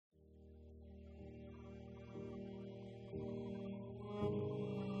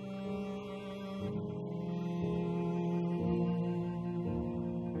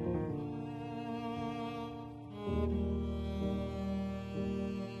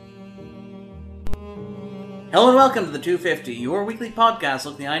Hello and welcome to the 250, your weekly podcast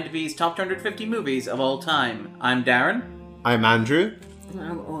looking at IMDb's top 250 movies of all time. I'm Darren. I'm Andrew. And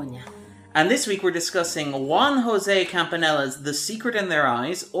I'm Anya. And this week we're discussing Juan José Campanella's The Secret in Their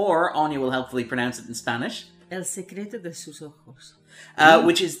Eyes, or Anya will helpfully pronounce it in Spanish. El secreto de sus ojos.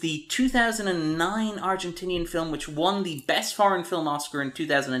 Which is the 2009 Argentinian film which won the Best Foreign Film Oscar in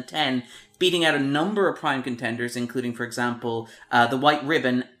 2010, beating out a number of prime contenders, including, for example, The White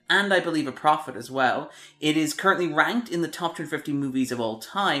Ribbon, and I believe A Prophet as well. It is currently ranked in the top 250 movies of all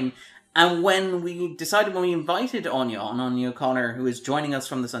time. And when we invited Aine O'Connor, who is joining us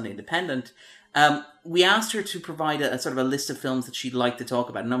from the Sunday Independent, we asked her to provide a sort of a list of films that she'd like to talk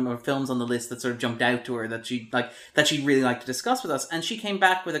about, a number of films on the list that sort of jumped out to her that she'd really like to discuss with us. And she came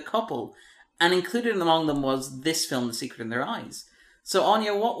back with a couple, and included among them was this film, The Secret in Their Eyes. So,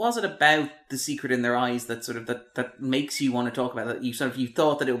 Anya, what was it about The Secret in Their Eyes that makes you want to talk about it? You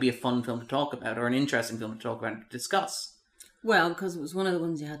thought that it would be a fun film to talk about, or an interesting film to talk about and discuss? Well, because it was one of the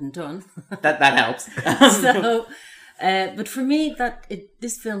ones you hadn't done. that helps. But for me,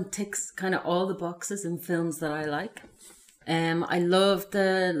 this film ticks kind of all the boxes in films that I like. I love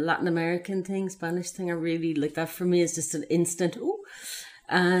the Latin American thing, Spanish thing. I really like that. For me, it's just an instant ooh.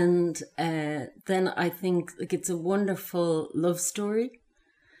 And then I think it's a wonderful love story,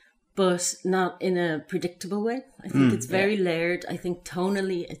 but not in a predictable way. I think it's very layered. I think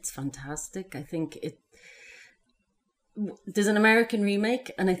tonally it's fantastic. I think there's an American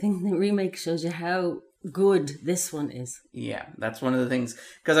remake, and I think the remake shows you how good this one is. Yeah, that's one of the things.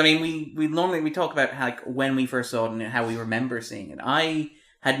 Because, I mean, we normally talk about how, when we first saw it and how we remember seeing it. I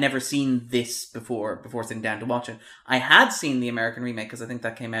had never seen this before sitting down to watch it. I had seen the American remake because I think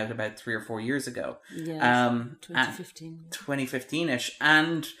that came out about 3 or 4 years ago. Yeah, 2015. 2015-ish.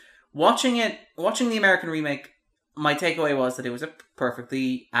 And watching the American remake, my takeaway was that it was a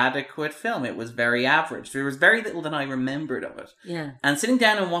perfectly adequate film. It was very average. There was very little that I remembered of it. Yeah. And sitting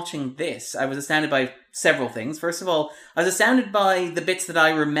down and watching this, I was astounded by several things. First of all, I was astounded by the bits that I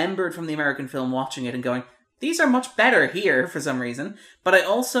remembered from the American film, watching it and going, these are much better here for some reason. But I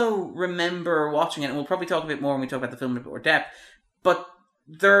also remember watching it, and we'll probably talk a bit more when we talk about the film in a bit more depth, but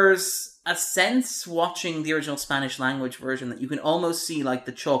there's a sense watching the original Spanish language version that you can almost see like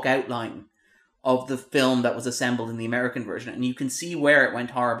the chalk outline of the film that was assembled in the American version, and you can see where it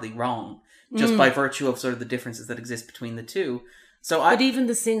went horribly wrong just by virtue of sort of the differences that exist between the two. But even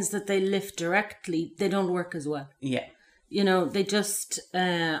the scenes that they lift directly, they don't work as well. Yeah. You know, they just,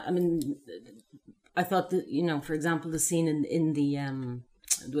 I thought that, for example, the scene in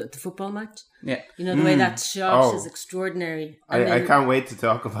the football match. Yeah. You know, the way that's shot is extraordinary. I can't wait to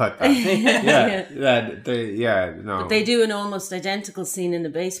talk about that. No. But they do an almost identical scene in the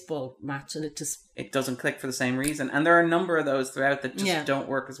baseball match, and it doesn't click for the same reason. And there are a number of those throughout that just don't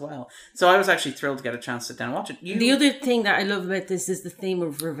work as well. So I was actually thrilled to get a chance to sit down and watch it. The other thing that I love about this is the theme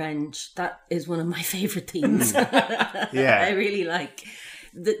of revenge. That is one of my favourite themes. Yeah. I really like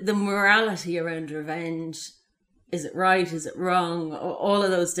the morality around revenge. Is it right? Is it wrong? All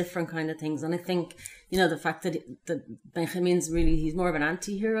of those different kind of things. And I think, the fact that Benjamin's he's more of an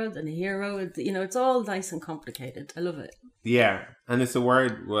anti-hero than a hero. It's all nice and complicated. I love it. Yeah. And it's a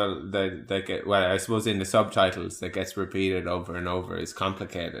word, I suppose in the subtitles that gets repeated over and over is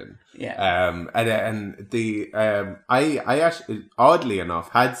complicated. Yeah. I actually, oddly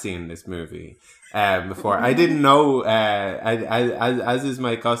enough, had seen this movie before. I didn't know, as is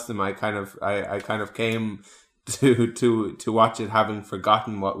my custom, I kind of came to watch it having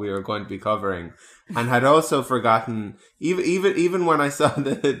forgotten what we were going to be covering, and had also forgotten even when I saw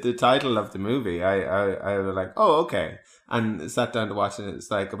the title of the movie, I was like, oh, okay, and sat down to watch it.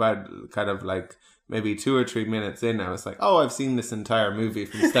 It's like about kind of like maybe 2 or 3 minutes in, I was like, oh, I've seen this entire movie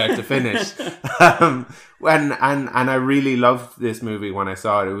from start to finish. And I really loved this movie when I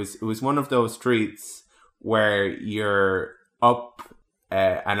saw it. It was one of those treats where you're up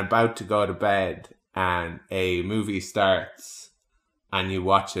and about to go to bed, and a movie starts and you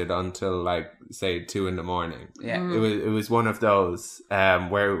watch it until say 2 a.m. Yeah. It was one of those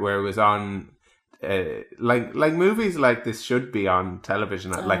where it was on like movies like this should be on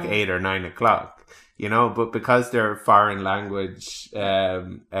television at 8 or 9 o'clock, but because they're foreign language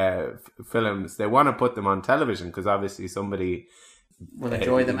films, they want to put them on television because obviously somebody will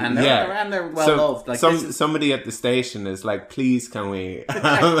enjoy them, and they're well loved. Like somebody at the station is like, "Please, can we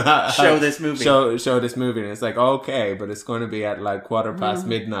show this movie? Show this movie?" And it's like, "Okay, but it's going to be at like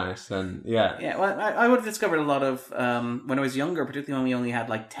midnight." And Well, I would have discovered a lot of when I was younger, particularly when we only had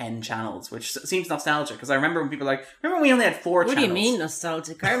like 10 channels, which seems nostalgic because I remember when people were like, "Remember when we only had 4 channels?" What do you mean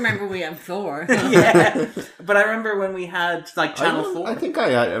nostalgic? I remember we had 4. Yeah, but I remember when we had like channel 4. I think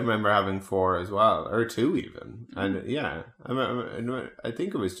I remember having 4 as well, or 2 even, and I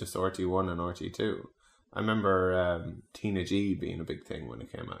think it was just RT1 and RT2. I remember Tina G being a big thing when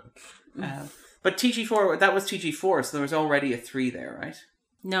it came out. But TG4, that was TG4, so there was already a 3 there, right?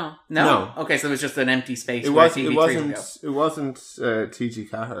 No. Okay, so there was just an empty space. It wasn't TG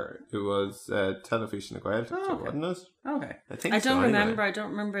Cahir. It was Television Gaeltacht, wasn't it? Okay. I don't remember. I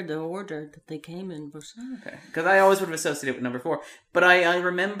don't remember the order that they came in, but okay, because I always would have associated it with number 4. But I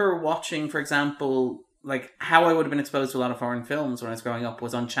remember watching, for example, like how I would have been exposed to a lot of foreign films when I was growing up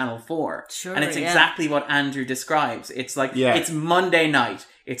was on Channel 4. Sure, and it's exactly what Andrew describes. It's like, it's Monday night.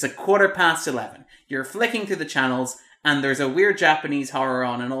 It's 11:15. You're flicking through the channels and there's a weird Japanese horror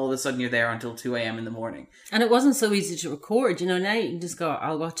on and all of a sudden you're there until 2 a.m. in the morning. And it wasn't so easy to record. You know, now you can just go,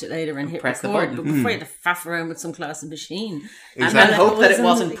 I'll watch it later and hit press record. the button. But before you had to faff around with some class of machine. Exactly. And then hope that it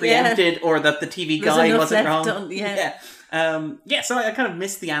wasn't preempted or that the TV guide wasn't wrong. So I kind of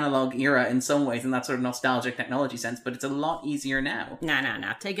missed the analog era in some ways in that sort of nostalgic technology sense, but it's a lot easier now.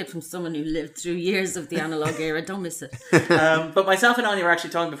 Nah. Take it from someone who lived through years of the analog era. Don't miss it. But myself and Anya were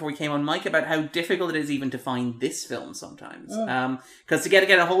actually talking before we came on mic about how difficult it is even to find this film sometimes. Because to get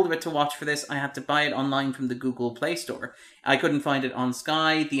a hold of it to watch for this, I had to buy it online from the Google Play Store. I couldn't find it on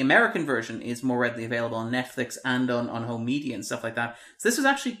Sky. The American version is more readily available on Netflix and on home media and stuff like that. So this was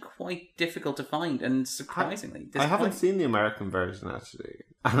actually quite difficult to find, and surprisingly, I haven't seen the American version actually.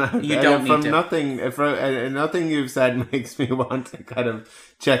 You don't need to. Nothing you've said makes me want to kind of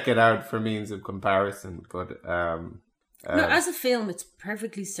check it out for means of comparison. But no, as a film, it's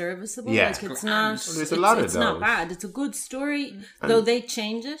perfectly serviceable. Yeah, like it's not. There's a lot of it's those. not bad. It's a good story, though they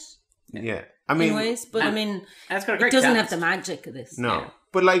change it. Yeah. I mean, in ways, but I mean, it's got a great it doesn't cast. have the magic of this. No,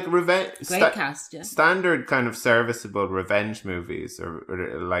 but like great cast, yeah. Standard kind of serviceable revenge movies, or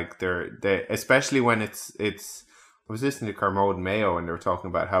like they especially when it's. I was listening to Kermode and Mayo, and they were talking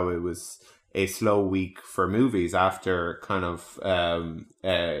about how it was a slow week for movies after kind of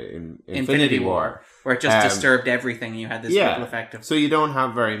Infinity War, where it just disturbed everything. And you had this ripple effect of. So you don't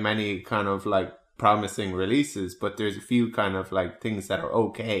have very many kind of like promising releases, but there's a few kind of like things that are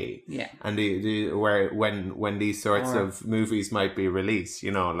okay. Yeah. And when these sorts of movies might be released,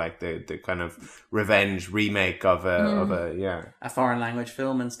 you know, like the kind of revenge remake of a foreign language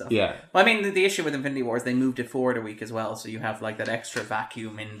film and stuff. Yeah. Well, I mean, the issue with Infinity War is they moved it forward a week as well, so you have like that extra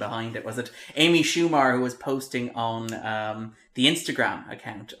vacuum in behind it. Was it Amy Schumer who was posting on the Instagram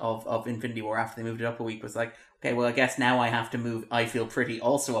account of Infinity War after they moved it up a week was like, okay, well, I guess now I have to move I Feel Pretty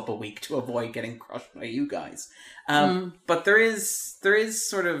also up a week to avoid getting crushed by you guys. But there is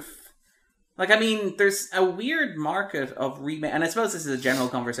sort of, like, I mean, there's a weird market of remake, and I suppose this is a general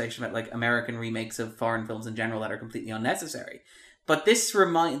conversation about, like, American remakes of foreign films in general that are completely unnecessary. But this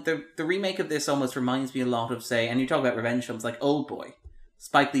the remake of this almost reminds me a lot of, say, and you talk about revenge films like Oldboy,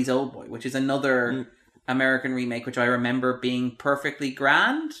 Spike Lee's Oldboy, which is another American remake, which I remember being perfectly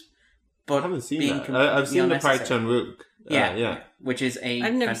grand. But I haven't seen that. I've seen the Park Chan-wook. Yeah, which is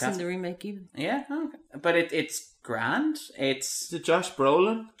I've never seen the remake either. Yeah, okay. But it's grand. Is it Josh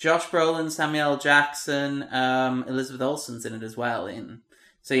Brolin? Josh Brolin, Samuel L. Jackson, Elizabeth Olsen's in it as well.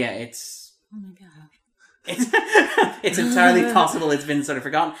 So yeah, it's. Oh my god. It's entirely possible it's been sort of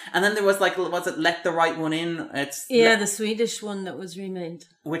forgotten. And then there was like, was it Let the Right One In? The Swedish one that was remade.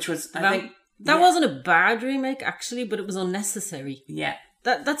 Which was, I think. That wasn't a bad remake actually, but it was unnecessary. Yeah.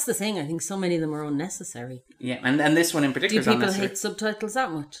 That's the thing. I think so many of them are unnecessary. Yeah, and this one in particular. Do people hate subtitles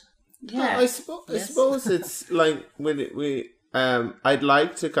that much? Yeah, I suppose it's like I'd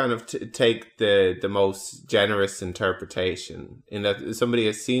like to kind of take the most generous interpretation in that somebody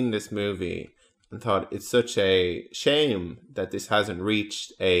has seen this movie and thought it's such a shame that this hasn't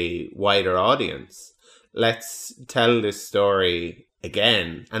reached a wider audience. Let's tell this story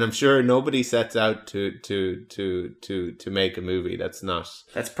again, and I'm sure nobody sets out to make a movie that's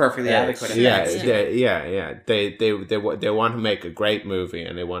perfectly adequate. They want to make a great movie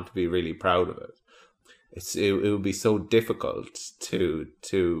and they want to be really proud of it. It would be so difficult to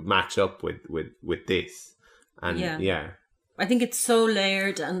match up with this, and I think it's so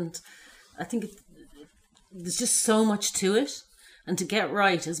layered, and I think there's just so much to it. And to get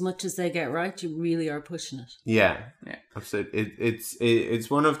right, as much as they get right, you really are pushing it. Yeah, absolutely. It's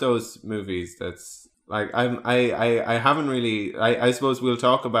one of those movies that's Like I haven't really. I suppose we'll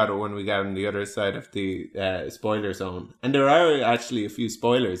talk about it when we get on the other side of the spoiler zone. And there are actually a few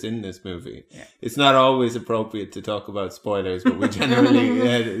spoilers in this movie. Yeah. It's not always appropriate to talk about spoilers, but we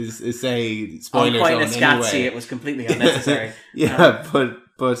generally say spoiler zone anyway. It was completely unnecessary. Yeah, but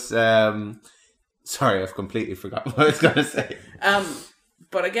sorry, I've completely forgotten what I was going to say.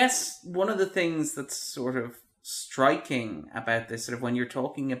 But I guess one of the things that's sort of striking about this, sort of when you're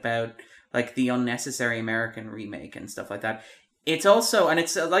talking about like the unnecessary American remake and stuff like that, it's also, and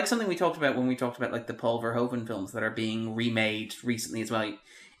it's like something we talked about when we talked about like the Paul Verhoeven films that are being remade recently as well.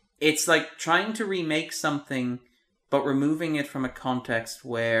 It's like trying to remake something, but removing it from a context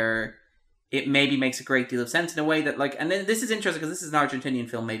where it maybe makes a great deal of sense in a way that, like, and then this is interesting because this is an Argentinian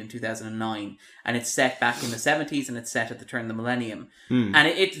film made in 2009, and it's set back in the 70s, and it's set at the turn of the millennium. And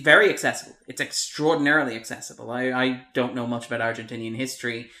it's very accessible. It's extraordinarily accessible. I don't know much about Argentinian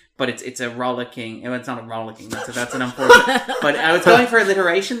history, but it's a rollicking, it's not a rollicking, that's an unfortunate, but I was going for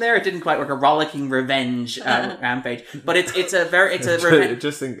alliteration there, it didn't quite work, a rollicking revenge rampage, but it's a revenge.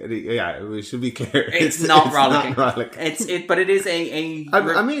 Just think, yeah, we should be clear. It's not rollicking. Not rollicking. But it is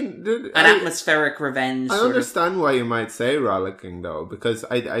I mean, an atmospheric revenge. I understand why you might say rollicking though, because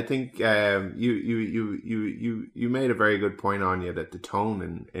I think you made a very good point, Anya, that the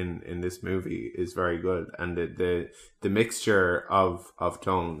tone in this movie is very good, and the mixture of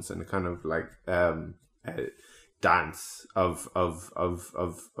tones and the kind of like dance of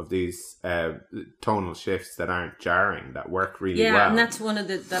these tonal shifts that aren't jarring, that work really well. Yeah, and that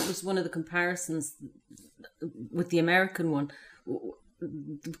was one of the comparisons with the American one.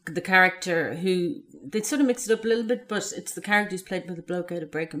 The character who they sort of mixed it up a little bit, but it's the character who's played by the bloke out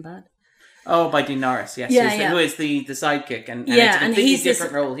of Breaking Bad. Oh, by Dean Norris, yes. Who is the sidekick, and it's a completely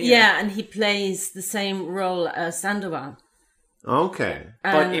different role here. Yeah, and he plays the same role as Sandoval. Okay.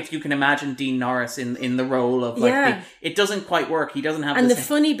 But if you can imagine Dean Norris in the role of, like, it doesn't quite work. He doesn't have and the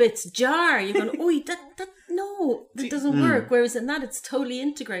funny bits jar. You're going, that doesn't work. Whereas in that, it's totally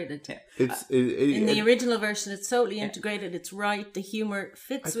integrated. Yeah. In the original version, it's totally integrated. It's right. The humour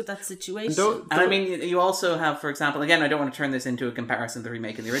fits with that situation. And I mean, you also have, for example, again, I don't want to turn this into a comparison to the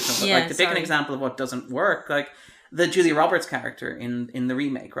remake and the original, but to pick an example of what doesn't work, like the Julia Roberts character in the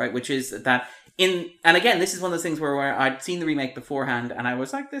remake, right? Which is that and again, this is one of those things where I'd seen the remake beforehand and I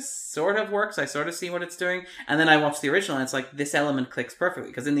was like, this sort of works. I sort of see what it's doing. And then I watched the original and it's like, this element clicks perfectly.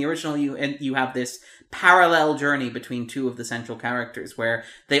 Because in the original, you have this parallel journey between two of the central characters where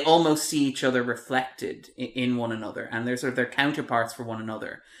they almost see each other reflected in one another. And they're sort of their counterparts for one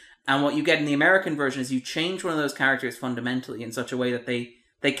another. And what you get in the American version is you change one of those characters fundamentally in such a way that they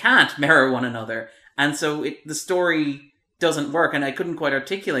can't mirror one another. And so the story doesn't work, and I couldn't quite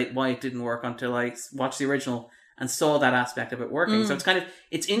articulate why it didn't work until I watched the original and saw that aspect of it working. So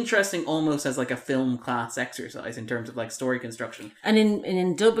it's interesting almost as like a film class exercise in terms of like story construction. And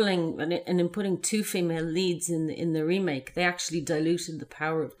in doubling and in putting two female leads in the remake, they actually diluted the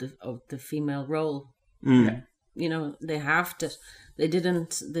power of the female role. Yeah. You know, they have to. They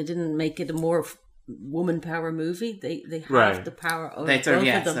didn't make it a more woman power movie. They have the power of both of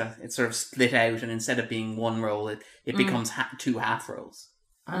them. So it's sort of split out, and instead of being one role, it becomes two half roles.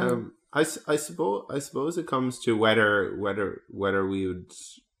 I suppose it comes to whether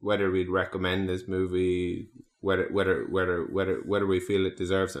we'd recommend this movie, whether we feel it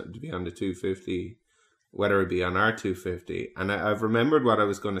deserves to be on the 250, whether it be on our 250. And I've remembered what I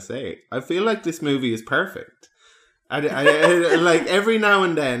was going to say. I feel like this movie is perfect. I like every now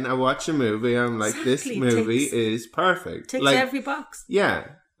and then I watch a movie, I'm like, this movie is perfect. Ticks like, every box. Yeah.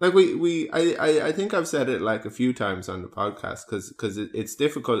 Like I think I've said it like a few times on the podcast because it's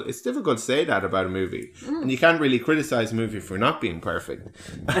difficult to say that about a movie, and you can't really criticize a movie for not being perfect,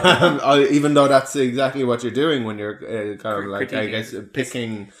 even though that's exactly what you're doing when you're kind of like, I guess,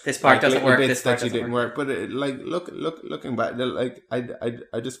 picking this part doesn't work, bits that you didn't work. But looking back, like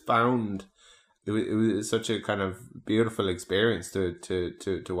I just found it was such a kind of beautiful experience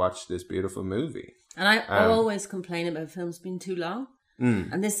to watch this beautiful movie. And I always complain about films being too long.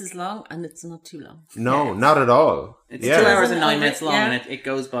 And this is long, and it's not too long. No, not at all. It's 2 hours and 9 minutes long, and it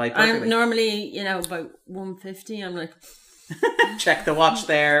goes by perfectly. I'm normally, about 150. I'm like, check the watch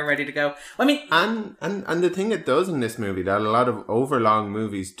there, ready to go. I mean, and the thing it does in this movie that a lot of overlong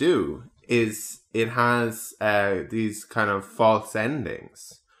movies do is it has these kind of false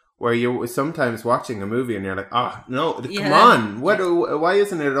endings. Where you're sometimes watching a movie and you're like, oh no, come on, why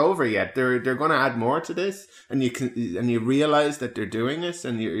isn't it over yet? They're going to add more to this, and you realize that they're doing this,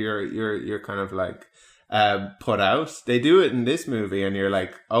 and you're kind of like, put out. They do it in this movie, and you're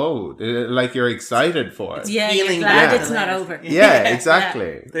like, oh, like you're excited for it. Yeah, you're Feeling glad back. it's not over. Yeah,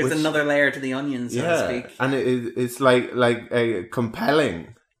 exactly. There's another layer to the onion, so to speak. And it's like a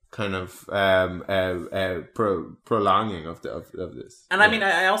compelling kind of prolonging of this. And I mean,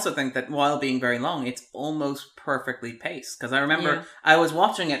 I also think that while being very long, it's almost perfectly paced. Because I remember I was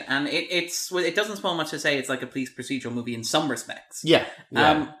watching it, and it doesn't spoil much to say it's like a police procedural movie in some respects. Yeah.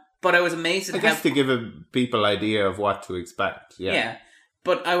 But I was amazed at to give people idea of what to expect. Yeah.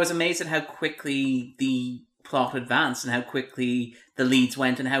 But I was amazed at how quickly the plot advanced and how quickly the leads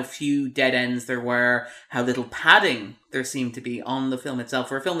went and how few dead ends there were, how little padding there seemed to be on the film itself.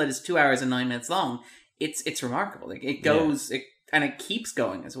 For a film that is 2 hours and 9 minutes long, it's remarkable. Like, it goes, and it keeps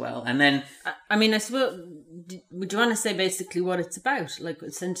going as well. And then... I mean, I suppose, would you want to say basically what it's about? Like,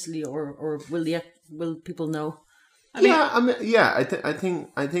 essentially, or will people know? I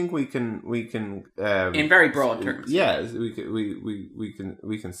think we can in very broad terms. Yeah,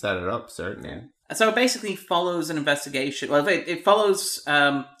 we can set it up, certainly. Yeah. So it basically follows an investigation. Well, it follows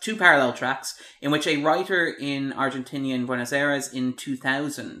two parallel tracks in which a writer in Argentina, in Buenos Aires, in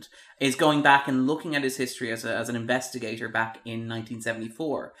 2000, is going back and looking at his history as an investigator back in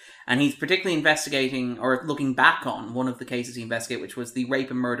 1974. And he's particularly investigating, or looking back on, one of the cases he investigated, which was the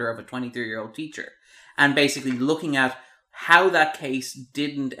rape and murder of a 23-year-old teacher. And basically looking at how that case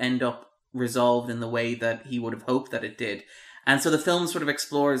didn't end up resolved in the way that he would have hoped that it did. And so the film sort of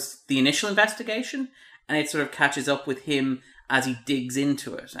explores the initial investigation, and it sort of catches up with him as he digs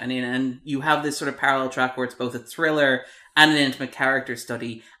into it. And you have this sort of parallel track where it's both a thriller and an intimate character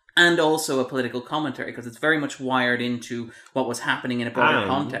study, and also a political commentary, because it's very much wired into what was happening in a broader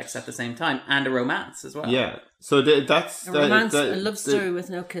context at the same time, and a romance as well. Yeah. So that's... A romance, a love story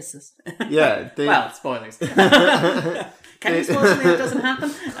with no kisses. Yeah. Well, spoilers. Can you spoil something that doesn't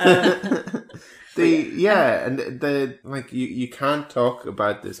happen? You can't talk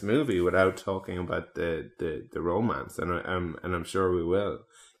about this movie without talking about the romance, and I'm sure we will.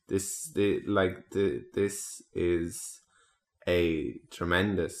 This is a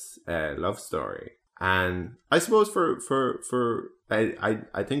tremendous love story, and I suppose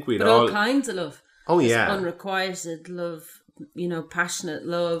I think we'd all kinds of love. Oh, there's yeah, unrequited love, passionate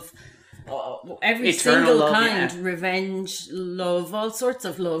love. Every Eternal single love, kind, yeah. Revenge, love, all sorts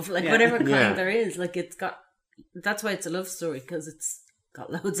of love, whatever kind there is. That's why it's a love story, because it's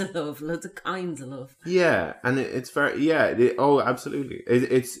got loads of love, loads of kinds of love. Yeah, and it's very absolutely.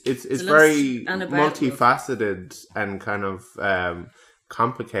 It's very multifaceted and kind of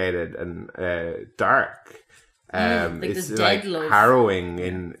complicated and dark. It's like love, harrowing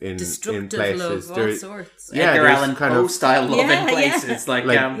in places. Love, all sorts. Edgar Allan Poe style love in places,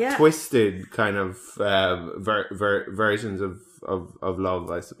 twisted kind of versions of love,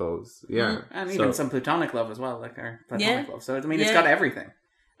 I suppose. Yeah, and even some platonic love as well, platonic love. So it's got everything.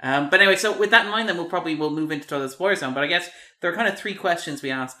 But anyway, so with that in mind, then we'll move into the spoiler zone. But I guess there are kind of three questions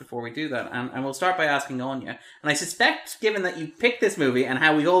we asked before we do that, and we'll start by asking Anya. And I suspect, given that you picked this movie and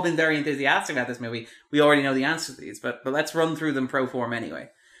how we've all been very enthusiastic about this movie, we already know the answer to these. But let's run through them pro form anyway.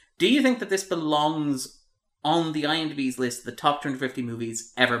 Do you think that this belongs on the IMDb's list of the top 250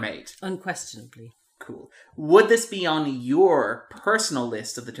 movies ever made? Unquestionably. Cool. Would this be on your personal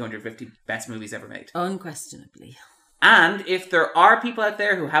list of the 250 best movies ever made? Unquestionably. And if there are people out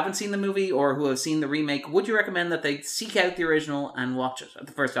there who haven't seen the movie or who have seen the remake, would you recommend that they seek out the original and watch it at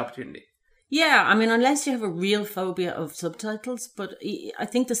the first opportunity? Yeah, I mean, unless you have a real phobia of subtitles, but I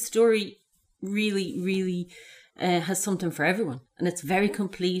think the story really, really has something for everyone. And it's very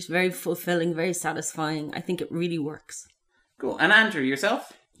complete, very fulfilling, very satisfying. I think it really works. Cool. And Andrew,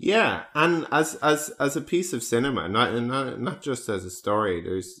 yourself? Yeah, and as a piece of cinema, not just as a story,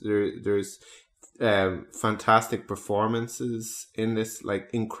 there's fantastic performances in this,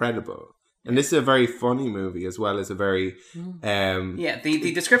 incredible. And this is a very funny movie as well as a very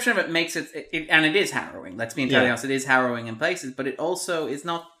the description of it makes it and it is harrowing. Let's be entirely honest, it is harrowing in places, but it also is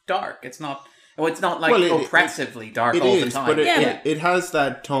not dark. It's not oppressively dark all the time. But it has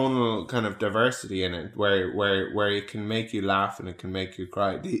that tonal kind of diversity in it where it can make you laugh and it can make you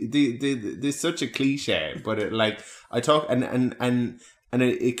cry. There's such a cliche, but it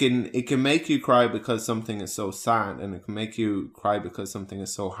can make you cry because something is so sad, and it can make you cry because something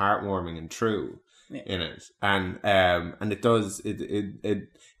is so heartwarming and true in it. And it does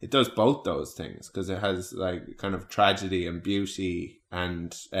both those things, because it has kind of tragedy and beauty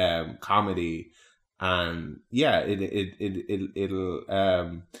and comedy, and it'll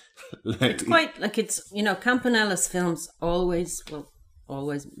it's quite Campanella's films always,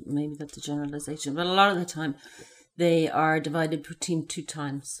 maybe that's a generalization, but a lot of the time they are divided between 2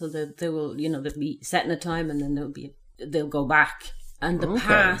 times. So that they will, they'll be set in a time and then they'll go back. And the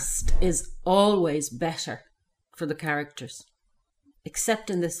past is always better for the characters, except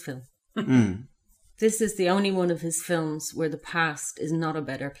in this film. This is the only one of his films where the past is not a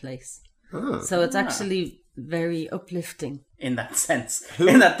better place. So it's actually very uplifting. In that sense.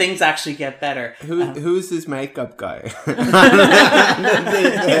 In that things actually get better. Who's his makeup guy?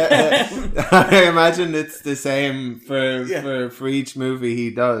 I imagine it's the same for each movie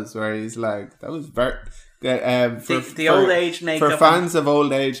he does, where he's like, that was very... the old age makeup. For fans of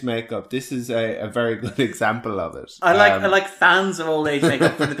old age makeup, this is a very good example of it. I like fans of old age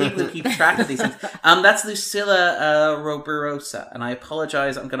makeup, for the people who keep track of these things. That's Lucilla Roberosa, and I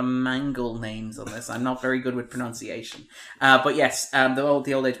apologise, I'm going to mangle names on this. I'm not very good with pronunciation. But yes, the old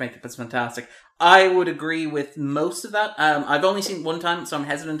age makeup is fantastic. I would agree with most of that. I've only seen it one time, so I'm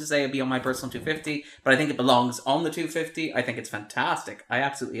hesitant to say it'd be on my personal 250, but I think it belongs on the 250. I think it's fantastic. I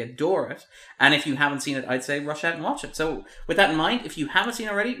absolutely adore it. And if you haven't seen it, I'd say rush out and watch it. So with that in mind, if you haven't seen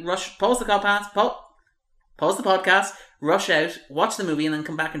it already, pause the podcast, rush out, watch the movie, and then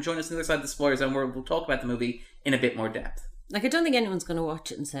come back and join us on the other side of the spoiler zone, where we'll talk about the movie in a bit more depth. Like, I don't think anyone's going to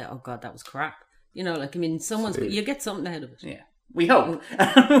watch it and say, oh God, that was crap. You get something out of it. Yeah. We hope.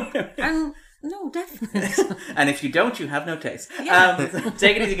 No, definitely. And if you don't, you have no taste. Yeah.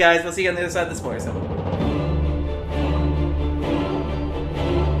 Take it easy, guys. We'll see you on the other side of the spoiler zone.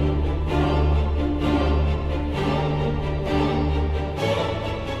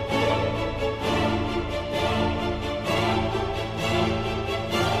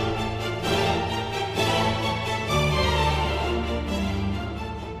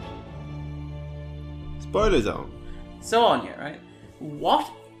 Spoiler zone. So, Anya, right? What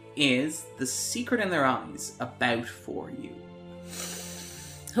is The Secret in Their Eyes about for you?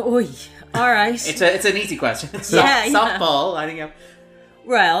 Oi, all right. It's an easy question. Softball. I think.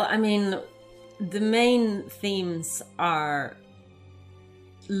 Well, I mean, the main themes are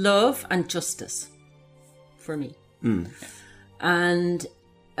love and justice for me, and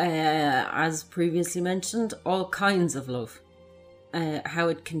as previously mentioned, all kinds of love. How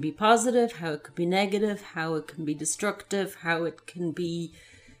it can be positive, how it could be negative, how it can be destructive, how it can be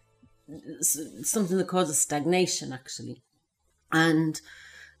something that causes stagnation, actually. And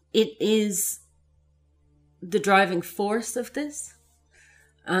it is the driving force of this.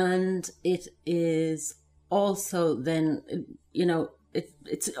 And it is also then,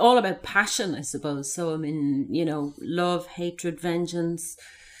 it's all about passion, I suppose. So, I mean, love, hatred, vengeance,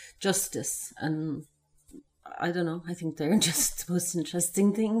 justice, and I don't know. I think they're just the most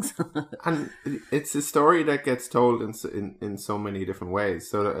interesting things. And it's a story that gets told in so many different ways.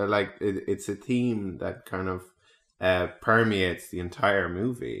 So, it's a theme that kind of permeates the entire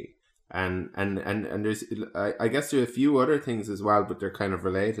movie. And there's, I guess there are a few other things as well, but they're kind of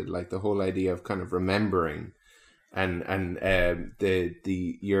related. Like the whole idea of kind of remembering, and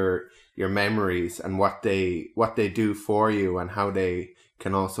your memories and what they do for you, and how they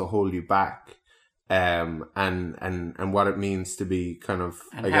can also hold you back. And what it means to be kind of...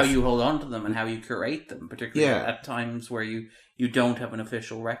 And how you hold on to them and how you curate them, particularly at times where you don't have an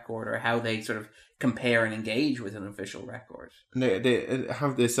official record, or how they sort of compare and engage with an official record. They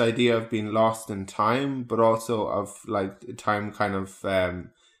have this idea of being lost in time, but also of like time kind of...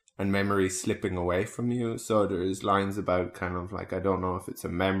 and memory slipping away from you. So there's lines about kind of like, I don't know if it's a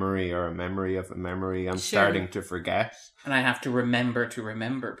memory or a memory of a memory. I'm starting to forget. And I have to remember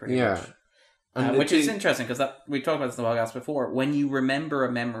pretty much. Which is interesting, because we talked about this in the podcast before. When you remember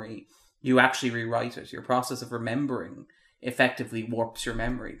a memory, you actually rewrite it. Your process of remembering effectively warps your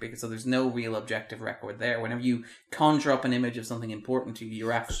memory, because there's no real objective record there. Whenever you conjure up an image of something important to you,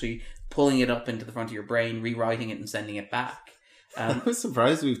 you're actually pulling it up into the front of your brain, rewriting it and sending it back. I was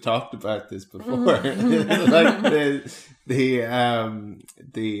surprised we've talked about this before. Like the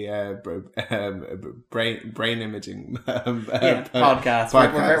brain imaging podcast.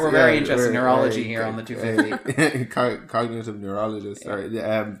 We're very interested in neurology here on the 250. Cognitive neurologist.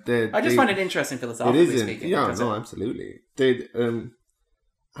 Yeah. I just find it interesting philosophically speaking. Yeah, no, absolutely. But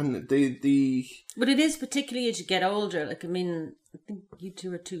it is particularly as you get older. Like, I mean, I think you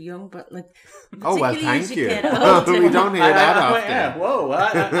two are too young, but like... Oh, well, thank you. We don't hear that often. Yeah, whoa,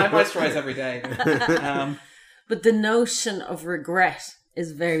 I moisturize every day. But the notion of regret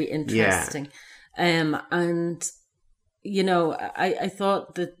is very interesting. Yeah. And, I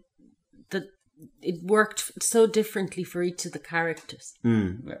thought that it worked so differently for each of the characters.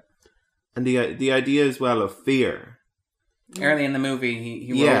 Mm. Yeah. And the idea as well of fear. Early in the movie,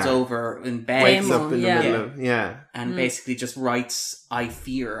 he rolls over in bed. Wakes up in the middle of, and basically just writes "I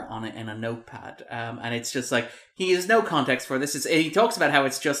fear" on it in a notepad. And it's just like, he has no context for this. He talks about how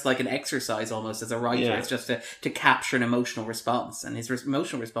it's just like an exercise almost as a writer. Yeah. It's just to capture an emotional response. And his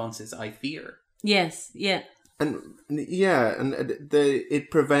emotional response is "I fear." Yes, yeah. And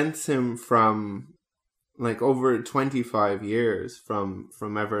it prevents him from, like, over 25 years from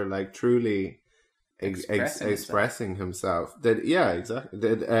ever, like, truly expressing himself. That exactly.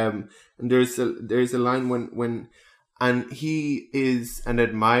 That and there's a line when and he is an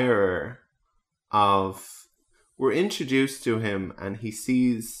admirer of. We're introduced to him, and he's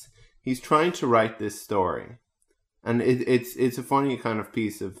trying to write this story, and it's a funny kind of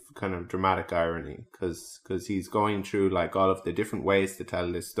piece of kind of dramatic irony because he's going through like all of the different ways to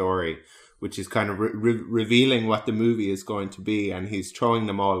tell this story, which is kind of revealing what the movie is going to be, and he's throwing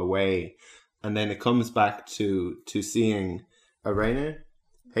them all away. And then it comes back to seeing Aine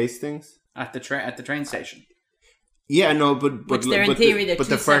Hastings at the train station. Yeah, no, but which they're in theory they're two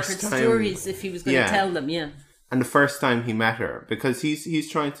separate stories if he was going to tell them, yeah. And the first time he met her, because he's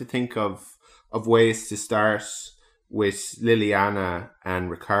trying to think of ways to start with Liliana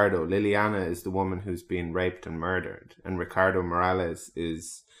and Ricardo. Liliana is the woman who's been raped and murdered, and Ricardo Morales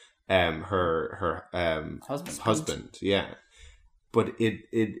is her husband. Yeah. But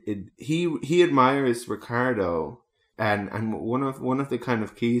he admires Ricardo, and one of the kind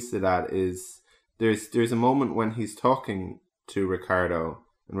of keys to that is there's a moment when he's talking to Ricardo,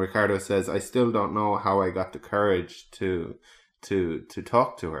 and Ricardo says, "I still don't know how I got the courage to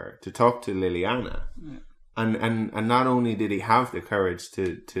talk to her, to talk to Liliana." Yeah. And not only did he have the courage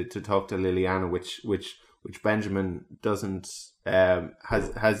to talk to Liliana, which Benjamin doesn't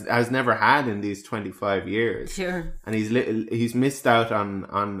has never had in these 25 years. Sure. And he's missed out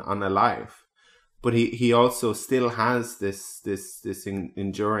on a life, but he also still has this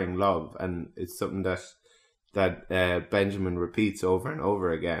enduring love, and it's something that Benjamin repeats over and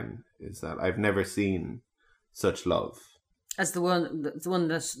over again, is that I've never seen such love as the one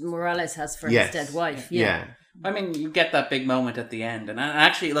that Morales has for his dead wife. Yeah. I mean, you get that big moment at the end, and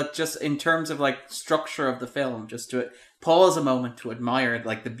actually, like, just in terms of like structure of the film, just to pause a moment to admire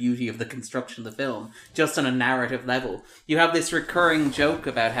like the beauty of the construction of the film, just on a narrative level. You have this recurring joke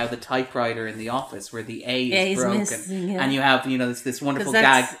about how the typewriter in the office where the A is broken, missing, and you have this wonderful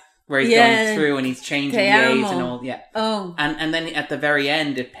gag where he's going through and he's changing the A's and all. Yeah. Oh. And then at the very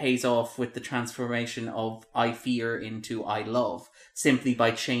end, it pays off with the transformation of "I fear" into "I love," simply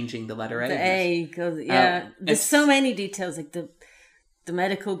by changing the letter A. The A, because there's so many details, like the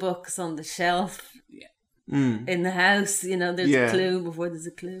medical books on the shelf in the house. There's a clue before there's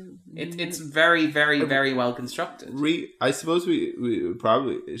a clue. It's very, very, very well constructed. I suppose we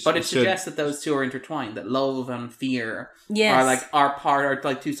probably, but it suggests that those two are intertwined. That love and fear are like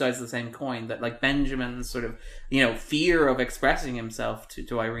two sides of the same coin. That like Benjamin's sort of fear of expressing himself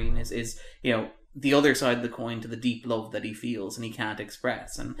to Irene is the other side of the coin to the deep love that he feels and he can't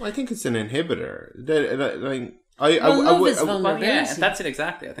express. And I think it's an inhibitor. Love is vulnerability. Yeah, that's it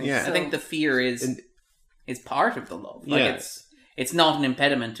exactly. I think. Yeah. I think the fear is part of the love. Like it's not an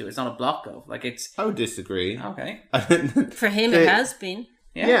impediment to it. It's not a block of. Like it's. I would disagree. Okay. For him, it has been.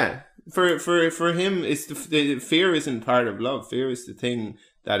 Yeah. For him, it's the fear isn't part of love. Fear is the thing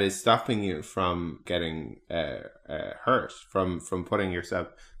that is stopping you from getting hurt, from putting yourself,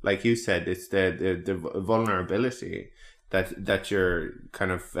 like you said, it's the vulnerability that you're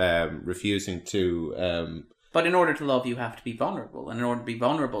kind of refusing to. But in order to love, you have to be vulnerable, and in order to be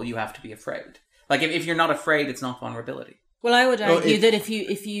vulnerable, you have to be afraid. Like if you're not afraid, it's not vulnerability. Well, I would argue that if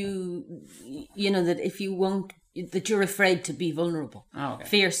you won't. That you're afraid to be vulnerable. Oh, okay.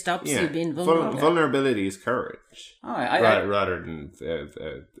 Fear stops you being vulnerable. Vulnerability is courage, rather than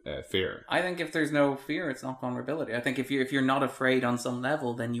fear. I think if there's no fear, it's not vulnerability. I think if you're not afraid on some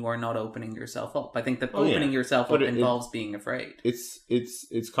level, then you are not opening yourself up. I think that opening yourself up involves being afraid. It's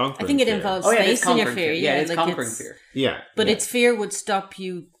conquering. I think it involves facing your fear. Yeah, it's conquering fear. Yeah, but its fear would stop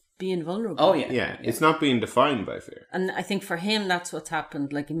you being vulnerable. Oh yeah. It's not being defined by fear. And I think for him that's what's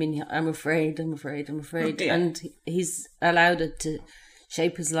happened. Like, I mean, I'm afraid, and he's allowed it to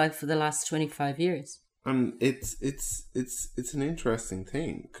shape his life for the last 25 years. And it's an interesting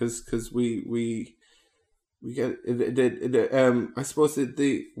thing because we get I suppose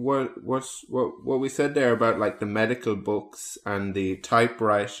what we said there about like the medical books and the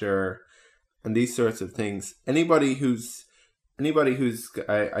typewriter and these sorts of things. Anybody who's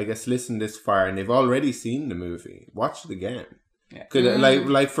I guess listened this far and they've already seen the movie, watch it again. Yeah.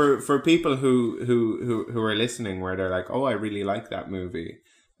 Like for people who are listening, where they're like, oh, I really like that movie,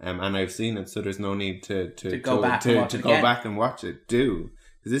 and I've seen it, so there's no need to go back and watch it. Because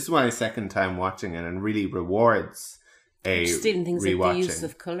this is my second time watching it, and really rewards a just even things rewatching. like the use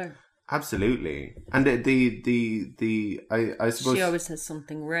of colour. Absolutely, and I suppose she always has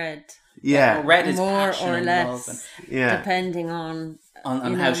something red. Yeah, well, red is more passion or and less, love depending on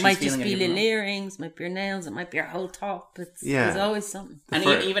how she's might feeling just be at your every earrings, might be your nails, it might be your whole top. There's always something. And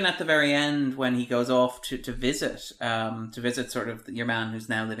even at the very end, when he goes off to visit sort of your man who's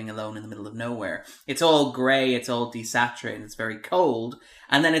now living alone in the middle of nowhere, it's all grey, it's all desaturated, it's very cold,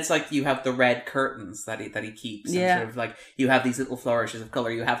 and then it's like you have the red curtains that he keeps, and sort of like you have these little flourishes of colour.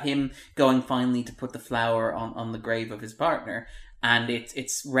 You have him going finally to put the flower on the grave of his partner. And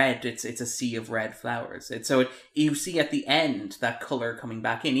it's red. It's a sea of red flowers. You see at the end that color coming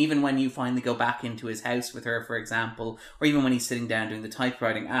back in, even when you finally go back into his house with her, for example, or even when he's sitting down doing the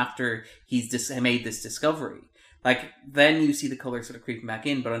typewriting after he's made this discovery. Like, then you see the color sort of creeping back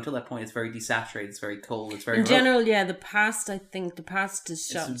in, but until that point, it's very desaturated. It's very cold. It's very in general. Yeah, the past. I think the past is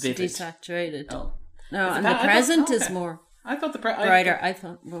shot desaturated. Oh, no, and the present is more. I thought brighter. I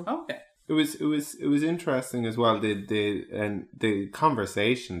thought. Well, okay. It was interesting as well, the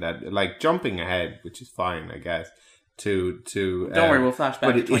conversation that, like, jumping ahead, which is fine, I guess, to don't worry, we'll flash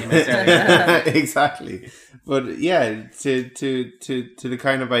back to 20 minutes earlier. Exactly. But yeah, to the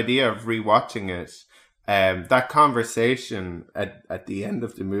kind of idea of rewatching it, that conversation at the end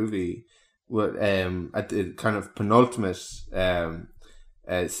of the movie, at the kind of penultimate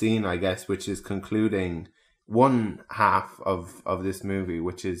scene, I guess, which is concluding one half of this movie,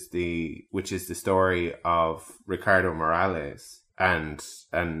 which is the story of Ricardo Morales and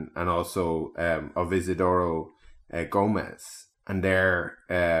also of Isidoro Gomez, and they're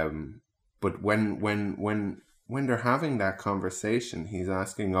but when they're having that conversation, he's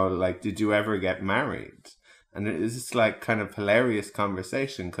asking, "Oh, like, did you ever get married?" And it's just like kind of hilarious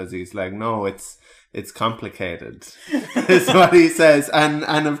conversation, because he's like, "No, it's complicated," is what he says, and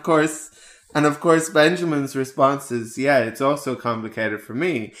of course. And of course, Benjamin's response is, yeah, it's also complicated for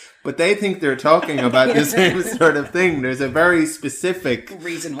me. But they think they're talking about the same sort of thing. There's a very specific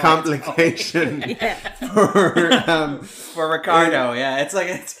reason why for Ricardo. Yeah, it's like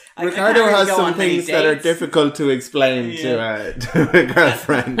Ricardo has some things that are difficult to explain to a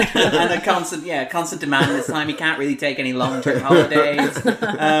girlfriend, and a constant demand this time. He can't really take any long-term holidays.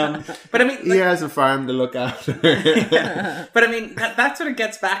 But I mean, he has a farm to look after. But I mean, that sort of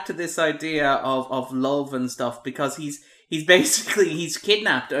gets back to this idea of love and stuff, because he's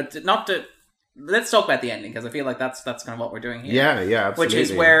kidnapped. Let's talk about the ending, because I feel like that's kind of what we're doing here. Yeah, absolutely. Which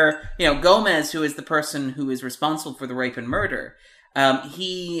is where Gomez, who is the person who is responsible for the rape and murder.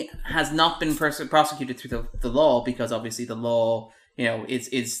 He has not been prosecuted through the law, because obviously the law,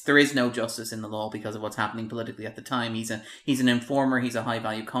 is there is no justice in the law because of what's happening politically at the time. He's an informer. He's a high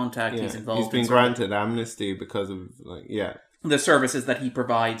value contact. Yeah. He's involved. He's been granted amnesty because of the services that he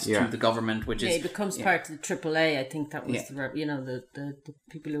provides to the government, which is he becomes part of the AAA. I think that was the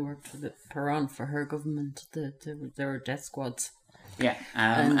people who worked for the Prying for her government. Their death squads. Yeah,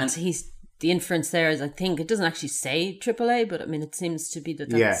 and he's. The inference there is, I think, it doesn't actually say AAA, but I mean, it seems to be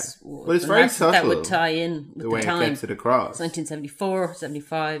that's... But it's very subtle. That would tie in with the way it gets it across. It's 1974,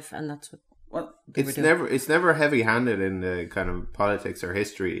 75, and that's what it's never heavy-handed in the kind of politics or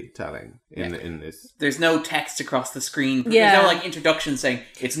history telling in this. There's no text across the screen. There's no introduction saying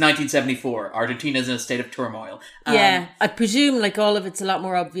it's 1974. Argentina's in a state of turmoil. I presume all of it's a lot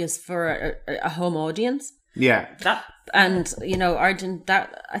more obvious for a home audience. Yeah. And, I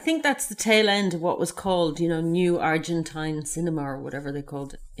think that's the tail end of what was called, New Argentine Cinema, or whatever they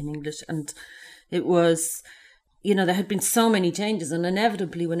called it in English. And it was, there had been so many changes, and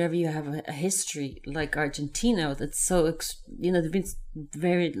inevitably whenever you have a history like Argentina, that's so, there've been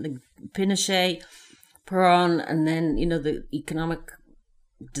very, Pinochet, Perón, and then, the economic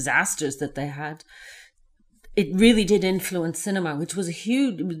disasters that they had. It really did influence cinema, which was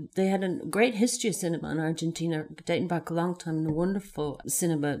they had a great history of cinema in Argentina, dating back a long time, and a wonderful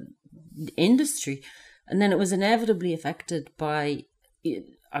cinema industry. And then it was inevitably affected by,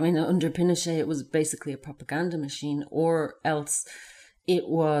 under Pinochet, it was basically a propaganda machine, or else it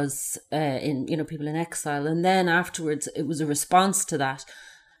was, people in exile. And then afterwards, it was a response to that.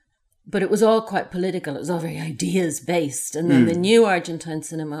 But it was all quite political. It was all very ideas based. And then the new Argentine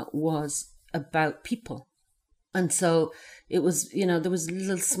cinema was about people. And so it was, there was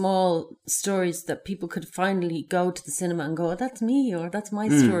little small stories that people could finally go to the cinema and go, oh, that's me, or that's my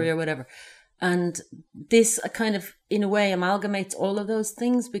story, or whatever. And this kind of, in a way, amalgamates all of those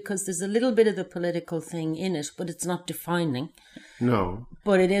things, because there's a little bit of the political thing in it, but it's not defining. No.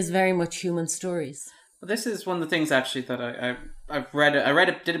 But it is very much human stories. Well, this is one of the things actually that I've read.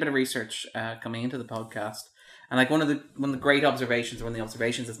 Did a bit of research coming into the podcast, and like one of the great observations, one of the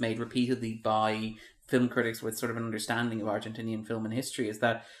observations that's made repeatedly by film critics with sort of an understanding of Argentinian film and history is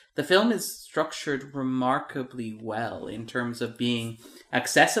that the film is structured remarkably well in terms of being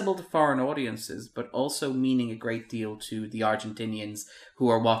accessible to foreign audiences, but also meaning a great deal to the Argentinians who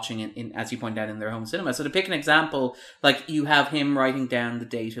are watching it in, as you point out, in their home cinema. So to pick an example, like you have him writing down the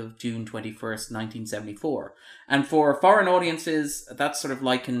date of June 21st, 1974. And for foreign audiences, that's sort of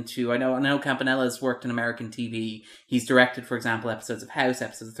likened to, I know Campanella's worked in American TV. He's directed, for example, episodes of House,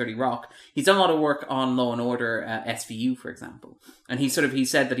 episodes of 30 Rock. He's done a lot of work on Law and Order, SVU, for example. And he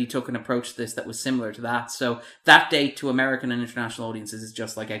said that he took an approach to this that was similar to that. So that date to American and international audiences is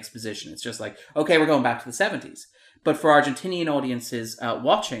just like exposition. It's just like, okay, we're going back to the 70s. But for Argentinian audiences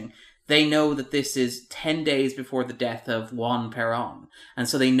watching, they know that this is 10 days before the death of Juan Perón. And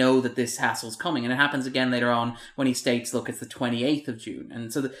so they know that this hassle's coming. And it happens again later on when he states, look, it's the 28th of June.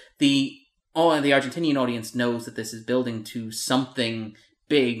 And so the Argentinian audience knows that this is building to something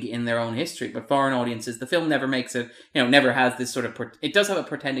big in their own history. But foreign audiences, the film never makes it, never has this sort of, it does have a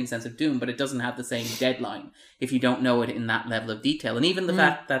pretending sense of doom, but it doesn't have the same deadline if you don't know it in that level of detail. And even the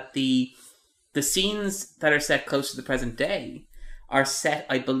fact that the scenes that are set close to the present day are set,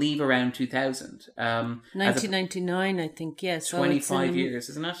 I believe, around 2000. 1999, I think, yes. 25 years,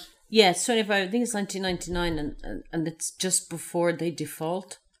 isn't it? Yes, 25. I think it's 1999, and it's just before they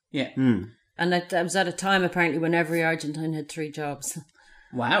default. Yeah. And that was at a time, apparently, when every Argentine had 3 jobs.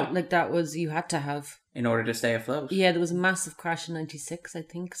 Wow. Like, that was, you had to have. In order to stay afloat. Yeah, there was a massive crash in 96, I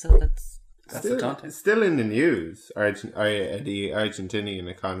think, so that's the context. Still in the news, the Argentinian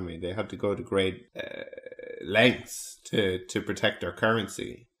economy, they had to go to great lengths to protect their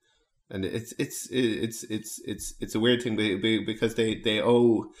currency, and it's a weird thing because they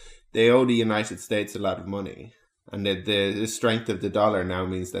owe the United States a lot of money, and the strength of the dollar now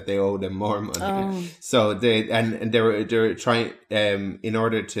means that they owe them more money. So they're trying in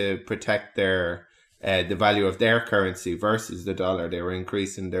order to protect their the value of their currency versus the dollar, they were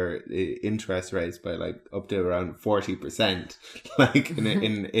increasing their interest rates by like up to around 40%, like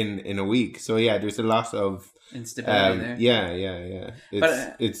in a week. So yeah, there's a lot of instability there.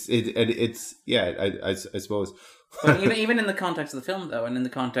 Yeah. I suppose. But even in the context of the film, though, and in the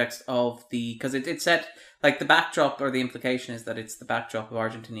context of because it's set, like, the backdrop or the implication is that it's the backdrop of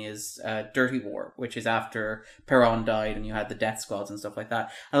Argentina's dirty war, which is after Perón died and you had the death squads and stuff like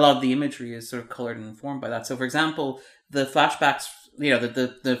that. And a lot of the imagery is sort of coloured and informed by that. So, for example, the flashbacks,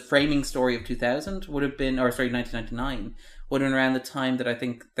 the framing story of 2000 would have been, 1999, would have been around the time that I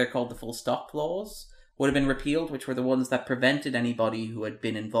think they're called the full stop laws, would have been repealed, which were the ones that prevented anybody who had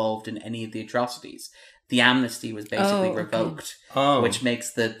been involved in any of the atrocities. The amnesty was basically revoked, which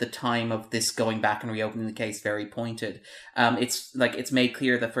makes the time of this going back and reopening the case very pointed. It's made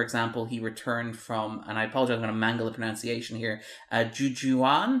clear that, for example, he returned from, and I apologize, I'm going to mangle the pronunciation here,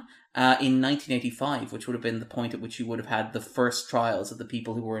 Jujuan in 1985, which would have been the point at which you would have had the first trials of the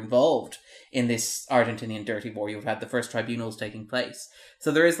people who were involved in this Argentinian dirty war. You've had the first tribunals taking place.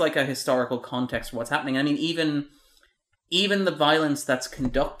 So there is like a historical context for what's happening. I mean, even the violence that's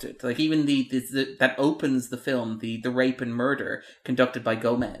conducted, like even the that opens the film, the rape and murder conducted by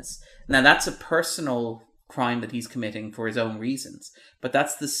Gomez. Now that's a personal crime that he's committing for his own reasons, but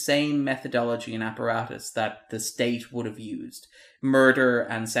that's the same methodology and apparatus that the state would have used. Murder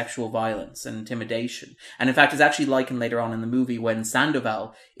and sexual violence and intimidation. And in fact, it's actually likened later on in the movie when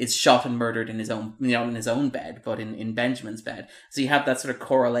Sandoval is shot and murdered in his own, in his own bed, but in Benjamin's bed. So you have that sort of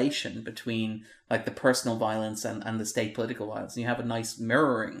correlation between like the personal violence and the state political violence. And you have a nice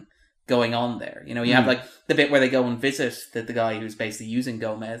mirroring going on there. You have like the bit where they go and visit the guy who's basically using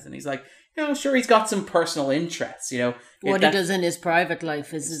Gomez, and he's like, sure, he's got some personal interests, What he does in his private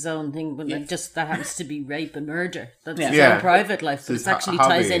life is his own thing, but just that happens to be rape and murder. That's his own private life, but it actually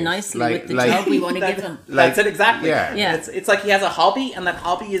ties in nicely with the job we want to give him. That's it, exactly. Yeah. It's like he has a hobby, and that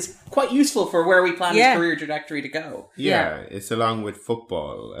hobby is quite useful for where we plan his career trajectory to go. Yeah, it's along with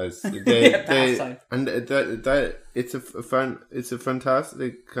football as and it's a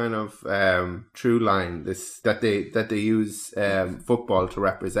fantastic kind of true line that they use football to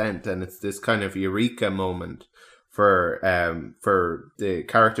represent, and it's this kind of eureka moment for the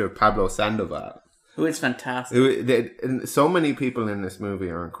character of Pablo Sandoval, who is fantastic. So many people in this movie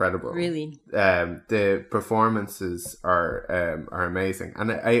are incredible. Really, the performances are amazing,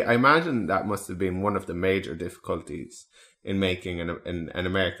 and I imagine that must have been one of the major difficulties in making an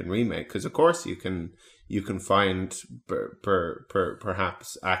American remake, because of course you can find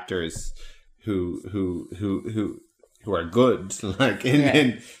perhaps actors who who are good, like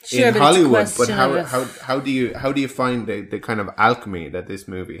in Sure, but Hollywood. it's a But question how do you find the kind of alchemy that this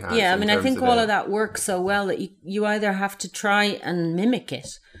movie has? Yeah, I in mean, I terms think of all of that works so well that you either have to try and mimic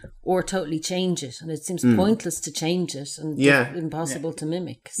it or totally change it, and it seems pointless to change it and impossible to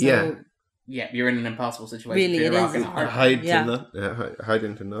mimic. So Yeah, you're in an impossible situation. Really, between it a rock is. and a hard Yeah. hide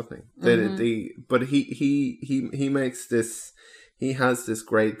into nothing. But he makes this. He has this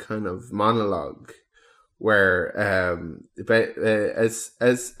great kind of monologue where as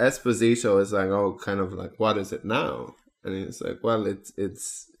Esposito is like, oh, kind of like, what is it now? And he's like, well,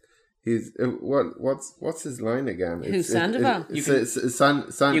 he's what's his line again? Who's Sandoval? You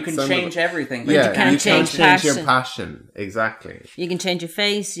can change everything. But Yeah, you can't change your passion. Exactly. You can change your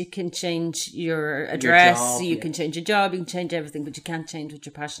face, you can change your address, job, you can change your job, you can change everything, but you can't change what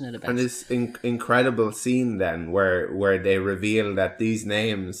you're passionate about. And this incredible scene then where they reveal that these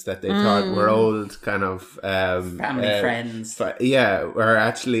names that they thought were old kind of family friends. Were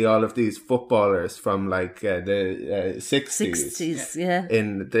actually all of these footballers from like the 60s. Yeah.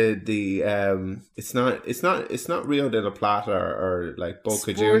 In the it's not Rio de la Plata or like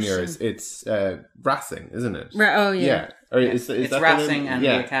Boca Juniors. It's Racing, isn't it? Oh yeah. Or is It's that Racing and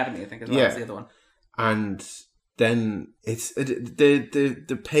the Academy, I think, as well as the other one. And then it's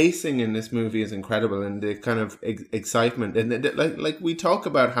the pacing in this movie is incredible, and the kind of excitement, and like we talk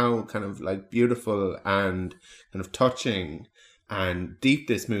about how kind of like beautiful and kind of touching and deep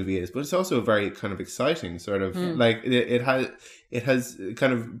this movie is, but it's also very kind of exciting, sort of like it has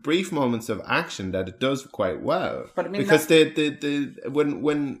kind of brief moments of action that it does quite well. But I mean, because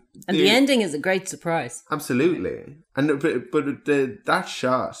when the ending is a great surprise. Absolutely, and but that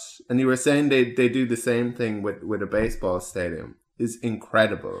shot, and you were saying they do the same thing with a baseball stadium, is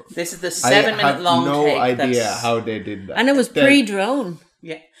incredible. This is the 7-minute long no take. idea how they did that, And it was pre-drone.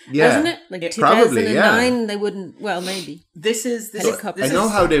 Yeah. Wasn't it? Like 2009, probably, they wouldn't. Well, maybe. This is. I know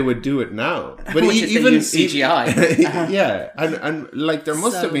how they would do it now, but Which is they use CGI. Yeah, and like there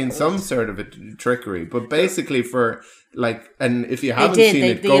must have been some sort of a trickery, but basically for like, and if you haven't seen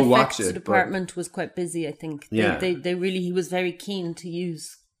it, go watch it. The department was quite busy, I think. Yeah. They really, he was very keen to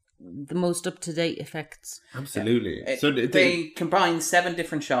use the most up-to-date effects. Absolutely. Yeah. So they combined 7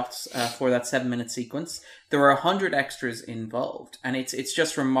 different shots for that 7-minute sequence. There were 100 extras involved, and it's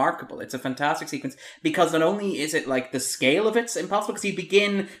just remarkable. It's a fantastic sequence because not only is it like the scale of it's impossible, because you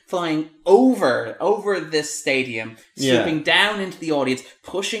begin flying over this stadium, swooping down into the audience,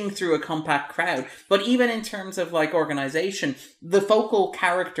 pushing through a compact crowd. But even in terms of like organization, the focal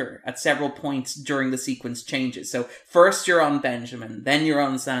character at several points during the sequence changes. So first you're on Benjamin, then you're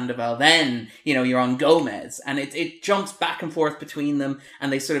on Sandoval, then you're on Gomez, and it jumps back and forth between them,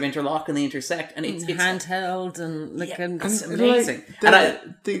 and they sort of interlock and they intersect, and it's handheld and like it's amazing. Like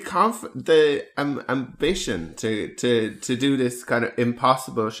the ambition to do this kind of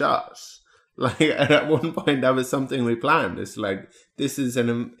impossible shot. Like at one point that was something we planned. It's like, this is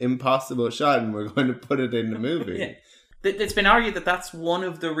an impossible shot and we're going to put it in the movie. Yeah. It's been argued that that's one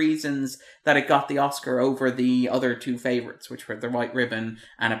of the reasons that it got the Oscar over the other 2 favorites, which were The White Ribbon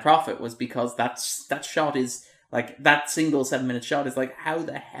and A Prophet, was because that shot is like, that single 7-minute shot is like, how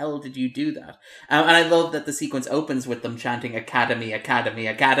the hell did you do that? And I love that the sequence opens with them chanting Academy, Academy,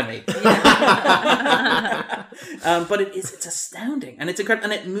 Academy. But it's astounding, and it's incredible,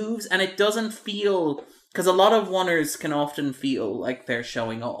 and it moves, and it doesn't feel, because a lot of oneers can often feel like they're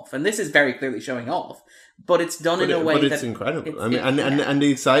showing off, and this is very clearly showing off, but it's done in a way that... But it's incredible. And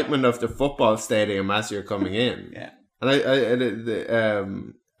the excitement of the football stadium as you're coming in. Yeah.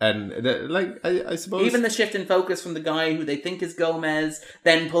 And I suppose even the shift in focus from the guy who they think is Gomez,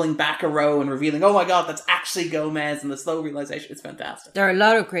 then pulling back a row and revealing, oh my god, that's actually Gomez, and the slow realization, it's fantastic. There are a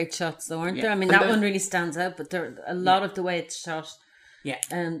lot of great shots though, aren't there? I mean, that one really stands out, but there are a lot of the way it's shot. Yeah.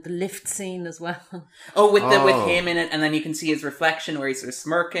 And the lift scene as well. Oh, with him in it, and then you can see his reflection where he's sort of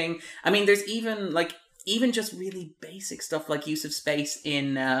smirking. I mean, there's even just really basic stuff like use of space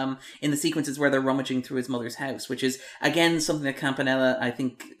in the sequences where they're rummaging through his mother's house, which is again something that Campanella, I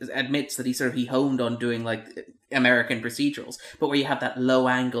think, admits that he honed on doing, like American procedurals, but where you have that low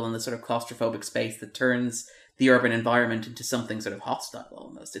angle and the sort of claustrophobic space that turns the urban environment into something sort of hostile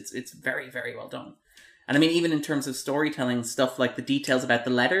almost. It's very, very well done. And I mean, even in terms of storytelling, stuff like the details about the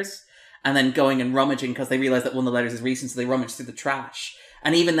letters, and then going and rummaging because they realize that one of the letters is recent, so they rummage through the trash.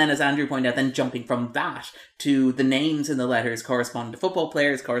 And even then, as Andrew pointed out, then jumping from that to the names in the letters corresponding to football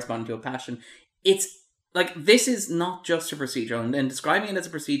players, corresponding to a passion. It's like, this is not just a procedural, and describing it as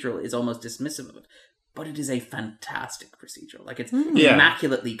a procedural is almost dismissive of it, but it is a fantastic procedural. Like, it's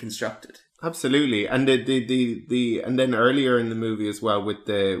immaculately constructed. Absolutely, and the and then earlier in the movie as well with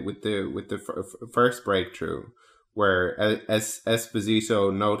the first breakthrough, where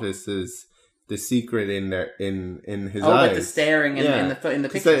Esposito notices the secret in his eyes. Oh, with the staring in the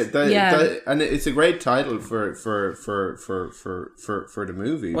pictures. And it's a great title for the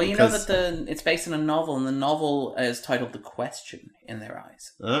movie. Well, you know that it's based on a novel, and the novel is titled "The Question in Their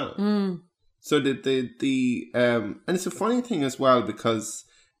Eyes." Oh. So the and it's a funny thing as well, because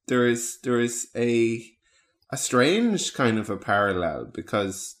there is a strange kind of a parallel,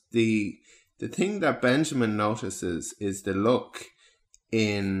 because the thing that Benjamin notices is the look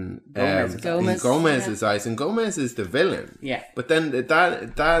in Gomez's eyes, and Gomez is the villain. Yeah. But then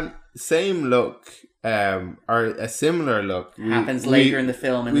that same look, or a similar look, happens later in the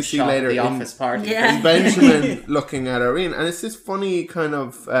film in the shot of the office party. Yeah. Is Benjamin looking at Irene, and it's this funny kind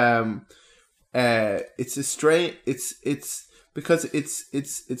of it's a strange. It's because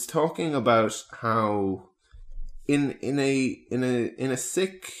it's talking about how in a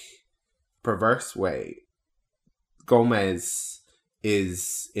sick, perverse way, Gomez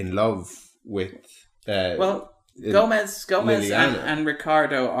is in love with Gomez and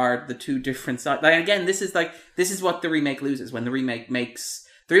Ricardo are the two different sides. Like, again, this is what the remake loses when the remake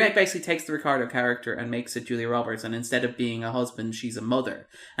basically takes the Ricardo character and makes it Julia Roberts, and instead of being a husband, she's a mother.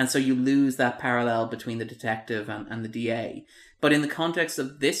 And so you lose that parallel between the detective and the DA. But in the context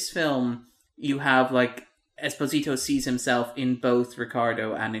of this film, you have, like, Esposito sees himself in both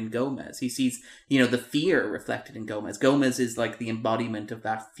Ricardo and in Gomez. He sees, the fear reflected in Gomez. Gomez is like the embodiment of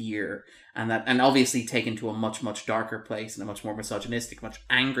that fear, and obviously taken to a much, much darker place and a much more misogynistic, much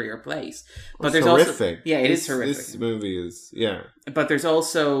angrier place. But there's horrific. Also, it is horrific. This movie is, But there's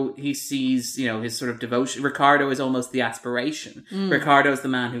also, he sees, his sort of devotion. Ricardo is almost the aspiration. Ricardo is the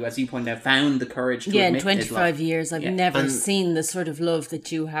man who, as you pointed out, found the courage to admit in 25 years, I've never seen the sort of love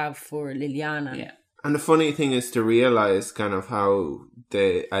that you have for Liliana. Yeah. And the funny thing is to realize kind of how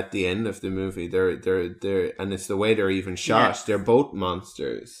at the end of the movie they're and it's the way they're even shot. Yeah. They're both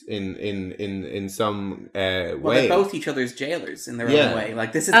monsters in some way. Well, they're both each other's jailers in their own way.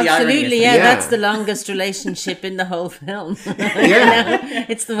 Like, this is the irony. Absolutely, that's the longest relationship in the whole film.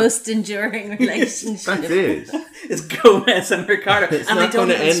 It's the most enduring relationship. That is. It's Gomez and Ricardo, it's not going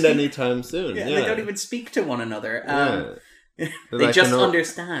to end anytime soon. Yeah, they don't even speak to one another. They like just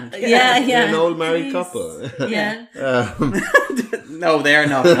understand. They're an old married couple. Yeah. No, they're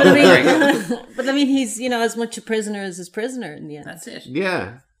not. But I mean, he's as much a prisoner as his prisoner in the end. That's it.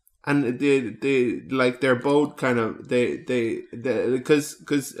 Yeah, and they're both kind of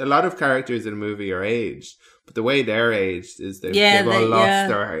because a lot of characters in a movie are aged. But the way they're aged is they've all lost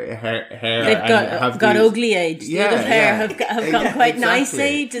their hair. They've got ugly age. The other hair have got quite nice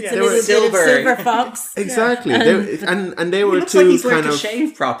age. It's a little bit of silver fox. Exactly. And they were two like kind of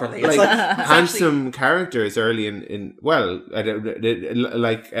shave properly. It's like handsome characters early in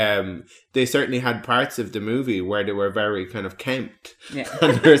they certainly had parts of the movie where they were very kind of kempt. Yeah.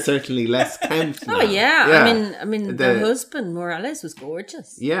 And they're certainly less kempt now. Oh yeah. I mean the husband Morales was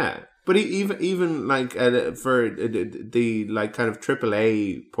gorgeous. Yeah. But even like for the like kind of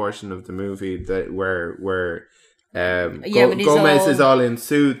AAA portion of the movie that where Gomez is all in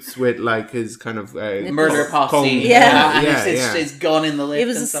suits with like his kind of murder posse, and his gun in the lift. It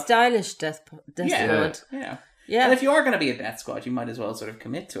was a stylish death squad. Yeah. And if you are going to be a death squad, you might as well sort of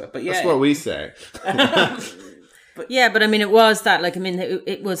commit to it. But that's what we say. But I mean, it was that. Like, I mean,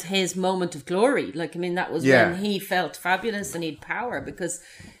 it was his moment of glory. Like, I mean, that was when he felt fabulous and he had power, because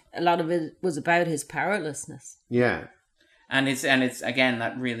a lot of it was about his powerlessness. Yeah. And it's again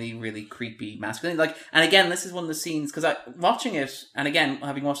that really, really creepy masculine. Like, and again, this is one of the scenes, because watching it, and again,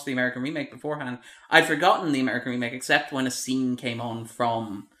 having watched the American remake beforehand, I'd forgotten the American remake except when a scene came on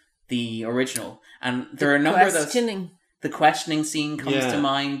from the original, and there are a number of those. The questioning scene comes to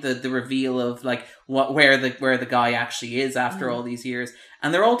mind. The reveal of like where the guy actually is after all these years,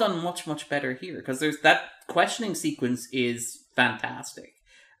 and they're all done much, much better here, because there's that questioning sequence is fantastic.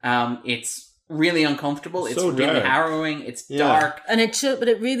 It's really uncomfortable. It's so really harrowing. It's dark, and it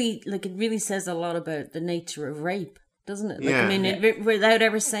really says a lot about the nature of rape, doesn't it? Like, I mean, without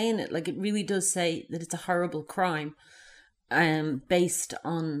ever saying it, like, it really does say that it's a horrible crime, based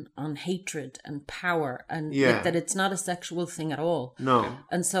on hatred and power, and that it's not a sexual thing at all. No,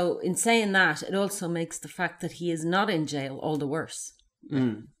 and so in saying that, it also makes the fact that he is not in jail all the worse.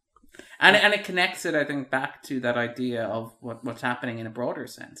 Mm. And it connects it, I think, back to that idea of what's happening in a broader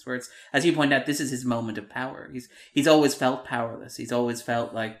sense, where it's, as you point out, this is his moment of power. He's always felt powerless. He's always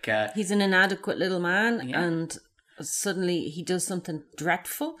felt like he's an inadequate little man, and suddenly he does something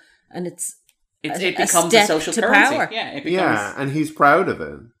dreadful, and it becomes a social currency. Power. Yeah, it becomes, and he's proud of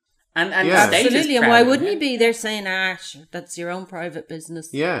it. And Yeah. the state is Absolutely, and proud why of wouldn't him. he be there saying, sure, that's your own private business.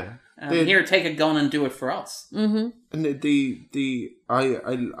 Yeah. Here, take a gun and do it for us. Mm-hmm. And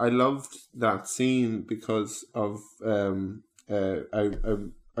I loved that scene because of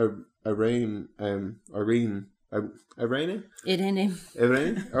Irene. Irene.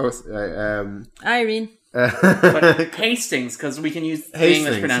 Oh, Irene. But Hastings, because we can use the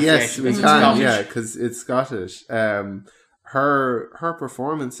English pronunciation. Yes, we because it's can. Scottish. Yeah, because it's Scottish. Her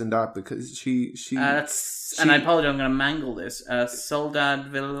performance in that, because she and I apologize, I'm going to mangle this. Soledad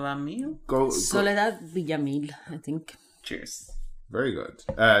Villamil? Soledad Villamil, I think. Cheers. Very good.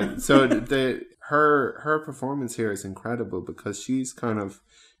 So her performance here is incredible, because she's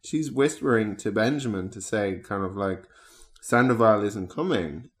whispering to Benjamin to say kind of like, Sandoval isn't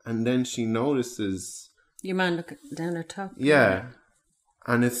coming, and then she notices Your man look down her top. Yeah.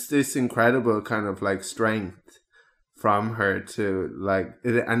 And it's this incredible kind of like strength from her to like,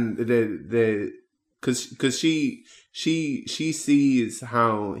 and because she sees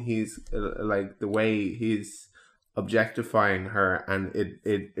how he's like the way he's objectifying her, and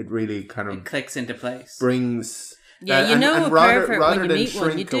it really kind of It clicks into place. brings and rather than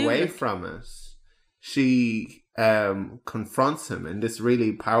shrink away from it, she confronts him in this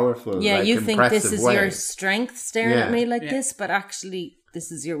really powerful, you think this is way. your strength staring at me like Yeah. this, but actually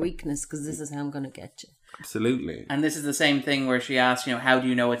this is your weakness, because this is how I'm going to get you. Absolutely. And this is the same thing where she asks, how do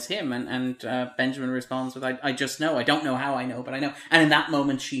you know it's him? And Benjamin responds with, I just know. I don't know how I know, but I know. And in that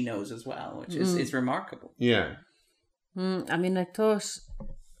moment, she knows as well, which is remarkable. Yeah. I know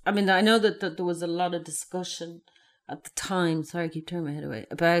that there was a lot of discussion at the time, sorry I keep turning my head away,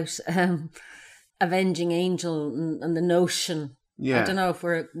 about Avenging Angel and the notion. Yeah. I don't know if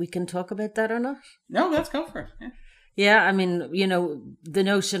we can talk about that or not. No, let's go for it. Yeah. Yeah, the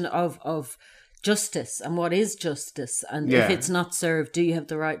notion of justice and what is justice, and if it's not served, do you have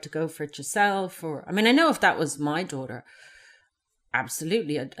the right to go for it yourself? Or I know if that was my daughter,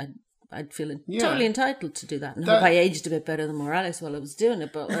 absolutely, I'd feel totally entitled to do that. And I hope I aged a bit better than Morales while I was doing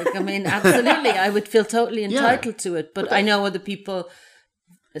it. But absolutely, I would feel totally entitled to it. But I know other people,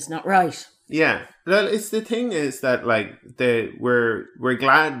 it's not right. Yeah, well, it's the thing is that like we're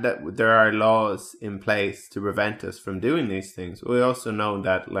glad that there are laws in place to prevent us from doing these things. We also know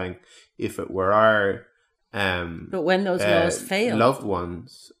that like if it were our but when those laws fail, loved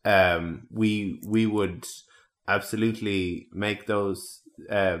ones, we would absolutely make those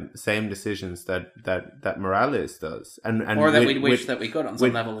same decisions that Morales does, and or that we'd wish that we could on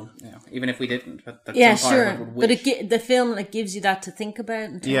some level, even if we didn't. But that yeah, some part of sure. it would wish. But the film gives you that to think about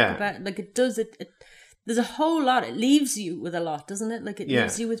and talk about. Like it does it. There's a whole lot. It leaves you with a lot, doesn't it? Like it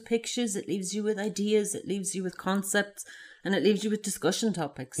leaves you with pictures. It leaves you with ideas. It leaves you with concepts, and it leaves you with discussion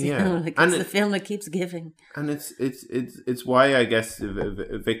topics. It's the film that keeps giving. And it's why I guess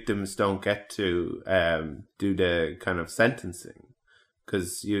victims don't get to do the kind of sentencing.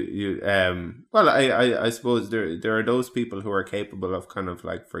 Because I suppose there are those people who are capable of kind of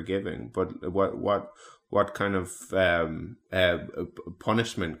like forgiving, but what kind of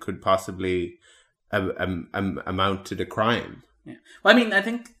punishment could possibly amount to the crime? Yeah. Well, I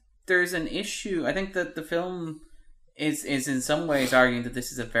think there's an issue. I think that the film is in some ways arguing that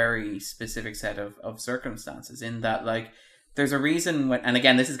this is a very specific set of circumstances, in that like there's a reason when, and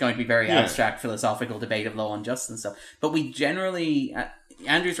again, this is going to be very abstract philosophical debate of law and justice and stuff, but we generally,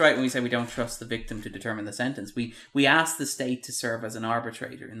 Andrew's right when we say we don't trust the victim to determine the sentence. We ask the state to serve as an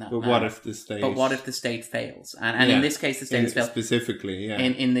arbitrator in that. But what if the state? But what if the state fails? And in this case, the state has failed specifically. Yeah.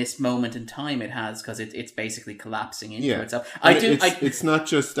 In this moment in time, it has, because it's basically collapsing into itself. It's not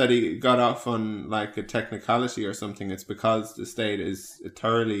just that he got off on like a technicality or something. It's because the state is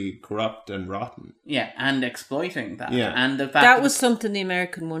thoroughly corrupt and rotten. Yeah, and exploiting that. Yeah, and the fact that was something the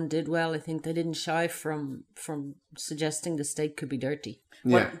American one did well. I think they didn't shy from suggesting the state could be dirty.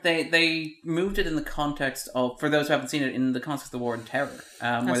 Well, they moved it in the context of, for those who haven't seen it, in the context of the war on terror,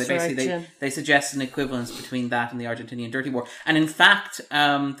 where they basically they suggest an equivalence between that and the Argentinian Dirty War. And in fact,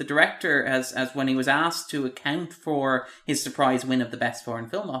 the director, as when he was asked to account for his surprise win of the Best Foreign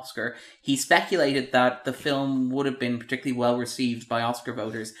Film Oscar, he speculated that the film would have been particularly well received by Oscar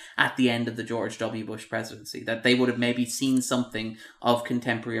voters at the end of the George W. Bush presidency, that they would have maybe seen something of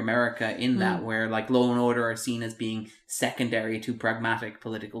contemporary America in that, where like law and order are seen as being secondary to pragmatic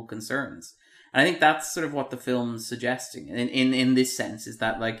political concerns. And I think that's sort of what the film's suggesting in this sense, is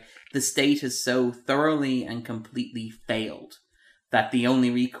that like the state has so thoroughly and completely failed that the only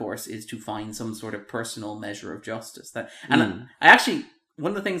recourse is to find some sort of personal measure of justice. I actually,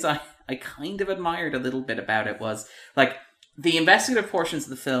 one of the things I kind of admired a little bit about it was like the investigative portions of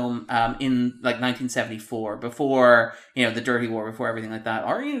the film in like 1974, before the Dirty War, before everything like that,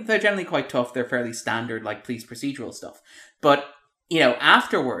 are they're generally quite tough. They're fairly standard like police procedural stuff. But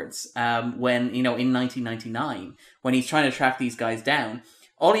afterwards, when in 1999, when he's trying to track these guys down,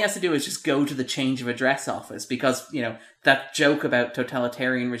 all he has to do is just go to the change of address office, because that joke about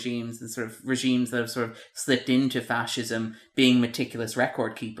totalitarian regimes and sort of regimes that have sort of slipped into fascism being meticulous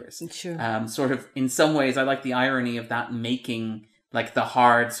record keepers. Sure. Sort of in some ways, I like the irony of that making like the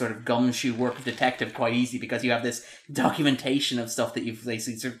hard sort of gumshoe work of detective quite easy, because you have this documentation of stuff that you've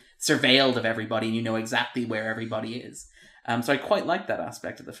basically surveilled of everybody, and you know exactly where everybody is. So I quite like that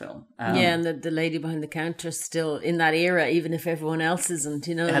aspect of the film. And the lady behind the counter is still in that era, even if everyone else isn't.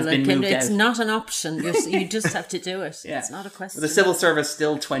 Has been moved it's out. Not an option. You just have to do it. Yeah. It's not a question. The civil service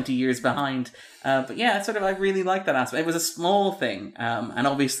still 20 years behind. But yeah, I really like that aspect. It was a small thing, and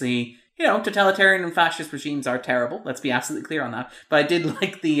obviously, totalitarian and fascist regimes are terrible. Let's be absolutely clear on that. But I did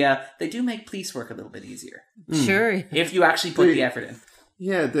like they do make police work a little bit easier. Sure. If you actually put the effort in.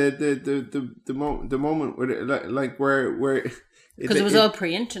 Yeah, the moment where where because it was all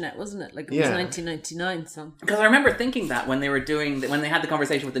pre-internet, wasn't it? Like it was 1999. So because I remember thinking that when they had the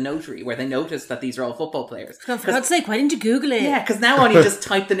conversation with the notary, where they noticed that these are all football players. For God's sake, why didn't you Google it? Yeah, because now on you just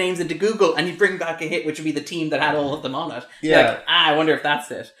type the names into Google and you bring back a hit, which would be the team that had all of them on it. Yeah, I wonder if that's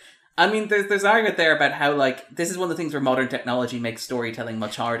it. I mean, there's argument there about how, like, this is one of the things where modern technology makes storytelling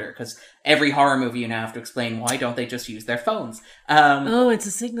much harder, because every horror movie you now have to explain why don't they just use their phones. It's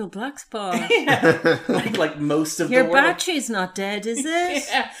a signal black spot. Yeah, like most of the world. Your battery's not dead, is it?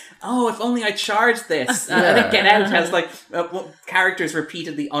 Yeah. Oh, if only I charged this. I think Get Out has characters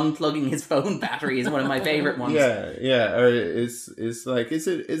repeatedly unplugging his phone battery is one of my favorite ones. Yeah. Or it's like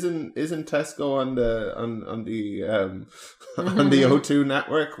isn't Tesco on the on the O2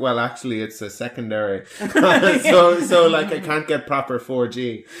 network? Well, actually, it's a secondary. so like I can't get proper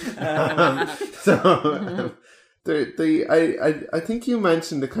 4G. I think you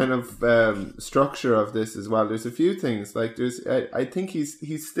mentioned the kind of structure of this as well. There's a few things like I think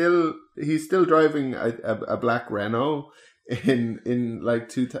he's still driving a black Renault in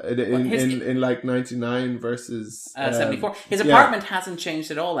like in like 99 versus 74. His apartment hasn't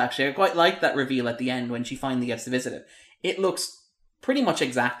changed at all. Actually, I quite like that reveal at the end when she finally gets to visit it. It looks pretty much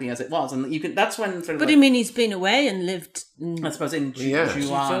exactly as it was, and you can. That's when sort of. But I mean, he's been away and lived. I suppose in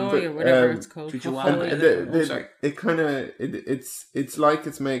Jujuan or whatever it's called. Sorry. It kind of it's like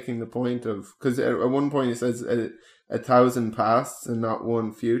it's making the point of, because at one point it says 1,000 pasts and not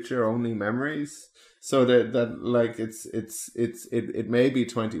one future, only memories. So that like it may be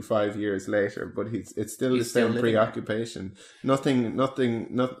 25 years later, but it's still the same preoccupation. Nothing has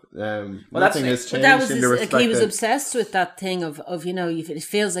changed. That was in the respect he was obsessed with that thing of it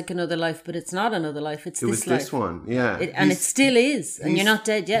feels like another life, but it's not another life. It was this one, yeah, and it still is, and you're not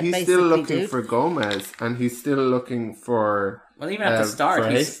dead yet. He's basically, still looking for Gomez, and he's still looking for. Well, even at the start,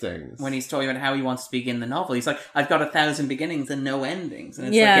 when he's talking about how he wants to begin the novel, he's like, "I've got 1,000 beginnings and no endings,"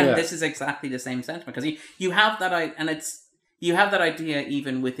 and it's this is exactly the same sentiment, because you have that, and you have that idea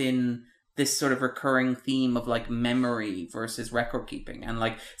even within this sort of recurring theme of like memory versus record keeping, and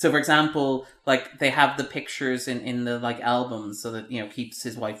like so for example, like they have the pictures in the like albums so that keeps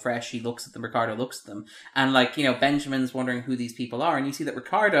his wife fresh. He looks at them, Ricardo looks at them, and like Benjamin's wondering who these people are, and you see that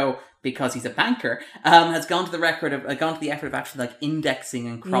Ricardo, because he's a banker, has gone to the effort of actually like indexing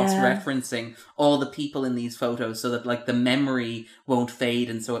and cross-referencing all the people in these photos so that like the memory won't fade,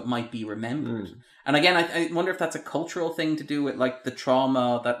 and so it might be remembered. And again, I wonder if that's a cultural thing to do with like the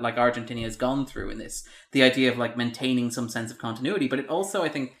trauma that like Argentina has gone through in this, the idea of like maintaining some sense of continuity, but it also I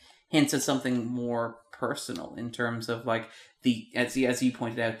think hints at something more personal in terms of like as you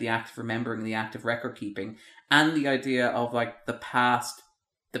pointed out, the act of remembering, the act of record keeping, and the idea of like the past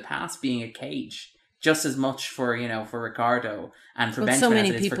being a cage, just as much for Ricardo and for Benjamin. So many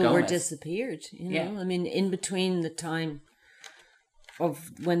as it is for people were Gomez. disappeared. I mean, in between the time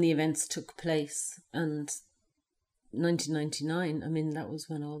of when the events took place and 1999, I mean, that was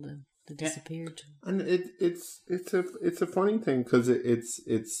when all the disappeared. And it's a funny thing, because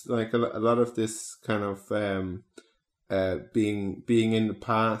it's like a lot of this kind of being in the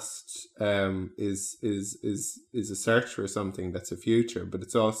past is a search for something that's a future, but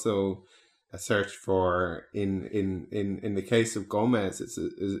it's also a search for in the case of Gomez, it's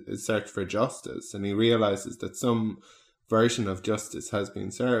a search for justice, and he realizes that some version of justice has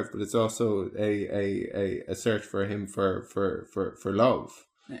been served, but it's also a search for him for love,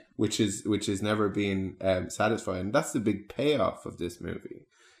 which is never been satisfied, and that's the big payoff of this movie,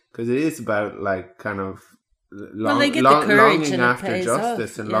 because it is about like kind of longing after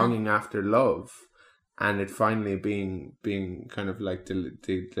justice and longing after love, and it finally being kind of like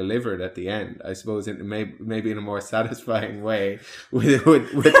delivered at the end, I suppose, in maybe in a more satisfying way with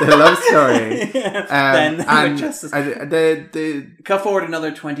the love story. Cut forward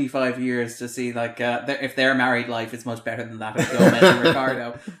another 25 years to see like if their married life is much better than that of Gomez and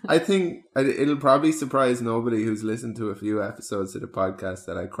Ricardo. I think it'll probably surprise nobody who's listened to a few episodes of the podcast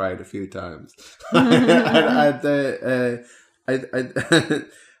that I cried a few times.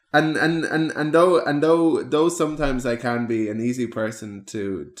 And though sometimes I can be an easy person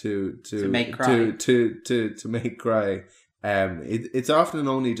to make cry. to make cry, it's often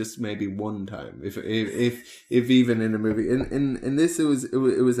only just maybe one time, if even in a movie. In this it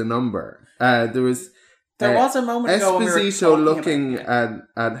was a number. There was a moment ago when we were Espósito looking about,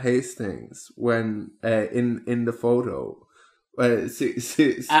 at Hastings when in the photo. At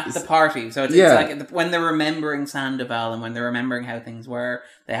the party, so it's like when they're remembering Sandoval and when they're remembering how things were,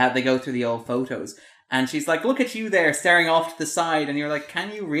 they go through the old photos, and she's like, "Look at you there, staring off to the side," and you're like,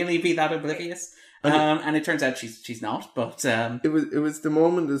 "Can you really be that oblivious?" And it turns out she's not, but it was the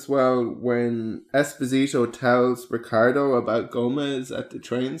moment as well when Espósito tells Ricardo about Gomez at the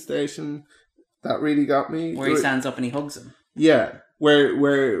train station that really got me. Where he stands up and he hugs him. Yeah. Where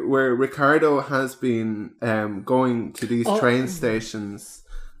Ricardo has been going to these train stations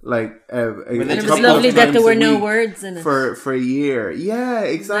like it was lovely that there were no words in it for a year. Yeah,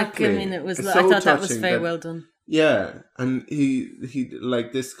 exactly. Like, I mean, it was. I thought that was very well done. Yeah, and he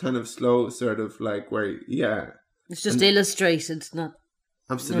like this kind of slow sort of like where it's just illustrated, not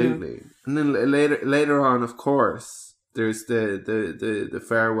absolutely. And then later on, of course. There's the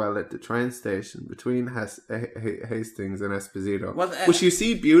farewell at the train station between Hastings and Espósito, which you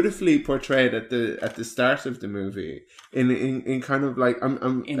see beautifully portrayed at the start of the movie in kind of like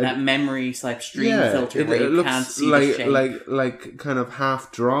that memory like stream filter where you can't see the shape. like kind of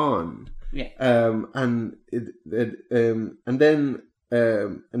half drawn. Yeah. And then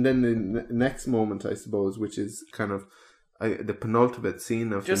the next moment, I suppose, which is kind of the penultimate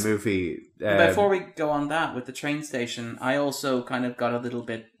scene of the movie. Before we go on that, with the train station, I also kind of got a little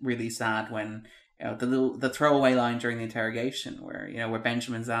bit really sad when the throwaway line during the interrogation where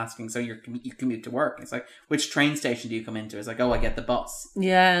Benjamin's asking, so you commute to work. It's like, which train station do you come into? It's like, oh, I get the bus.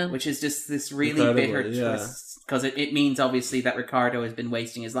 Yeah. Which is just this really bitter twist. Because it means obviously that Ricardo has been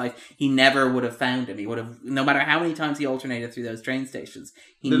wasting his life. He never would have found him. He would have, no matter how many times he alternated through those train stations.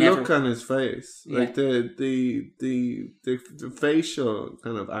 Look on his face, like the facial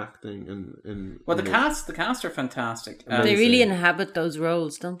kind of acting and the cast are fantastic. They really inhabit those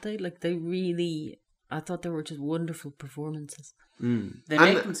roles, don't they? Like they really. I thought they were just wonderful performances. They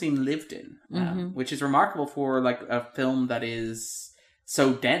make them seem lived in, which is remarkable for like a film that is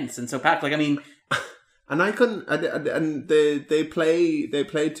so dense and so packed. Like I mean. And I couldn't. And they play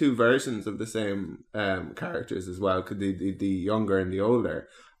two versions of the same characters as well. The younger and the older.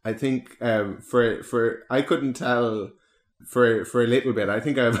 I think for I couldn't tell for a little bit. I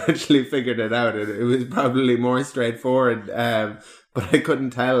think I eventually figured it out. It was probably more straightforward. But I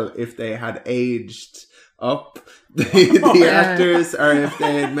couldn't tell if they had aged up the actors or if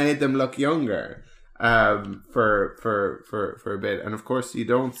they had made them look younger. For a bit, and of course you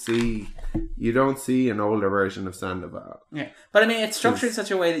don't see an older version of Sandoval. Yeah, but I mean it's structured in such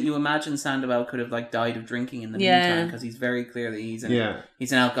a way that you imagine Sandoval could have like died of drinking in the meantime, because he's very clearly he's an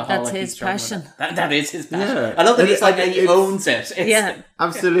alcoholic. That's his passion. That is his passion. Yeah. I love that he's like he owns it.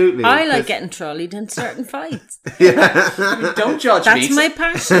 Absolutely. I like getting trolleyed in certain fights. I mean, don't judge me. That's my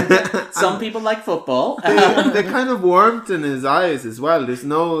passion. Some people like football. The kind of warmth in his eyes as well. There's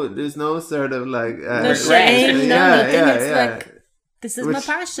no sort of like no shame, no nothing. It's like this is my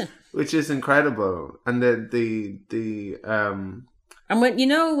passion, which is incredible. And and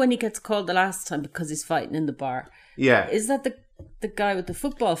when he gets called the last time because he's fighting in the bar. Yeah, is that the guy with the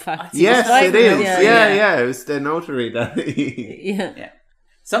football facts? Yes, it is. Yeah. It was the notary that he. Yeah.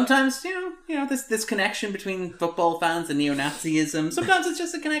 Sometimes, this connection between football fans and neo-Nazism. Sometimes it's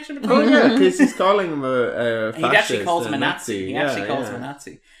just a connection between... Oh, yeah, because he's calling him a fascist. He actually calls him a Nazi. He actually calls him a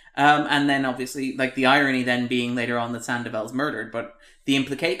Nazi. And then, obviously, like, the irony then being later on that Sandoval's murdered, but the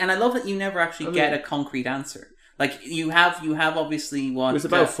implication... And I love that you never actually get a concrete answer. Like, you have obviously what... It was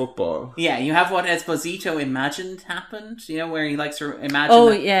about football. Yeah, you have what Espósito imagined happened, where he likes to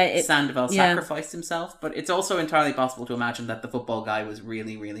imagine Sandoval sacrificed himself. But it's also entirely possible to imagine that the football guy was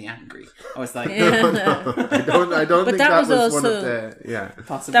really, really angry. I was like... No. I don't think that was also, one of the... Yeah.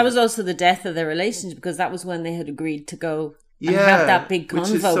 Possibly. That was also the death of their relationship, because that was when they had agreed to go and have that big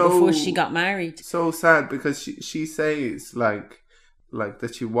convo before she got married. So sad, because she says, like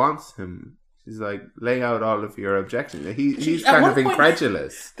that she wants him She's like, lay out all of your objections. He's at kind one of point,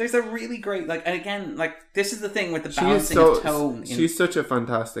 incredulous. There's a really great, like, and again, like, this is the thing with the balancing of tone. She's such a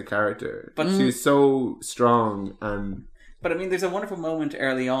fantastic character. But she's so strong and... But I mean, there's a wonderful moment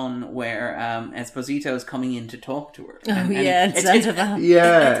early on where Espósito is coming in to talk to her.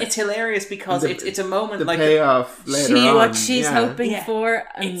 It's hilarious because it's a moment the like payoff later on. What she's hoping for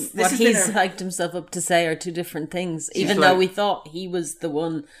and what he's hyped himself up to say are two different things. Even though we thought he was the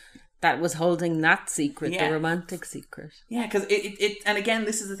one that was holding that secret, the romantic secret. Yeah, because it and again,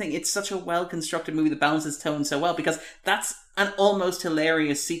 this is the thing. It's such a well-constructed movie that balances tone so well because that's an almost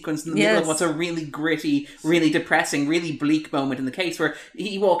hilarious sequence in the middle of what's a really gritty, really depressing, really bleak moment in the case where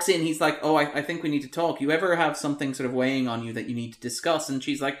he walks in, he's like, oh, I think we need to talk. You ever have something sort of weighing on you that you need to discuss? And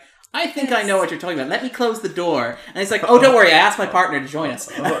she's like, I think I know what you're talking about. Let me close the door. And he's like, oh, don't worry, I asked my partner to join us.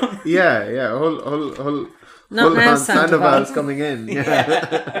 Hold Not now, Sandoval's coming in.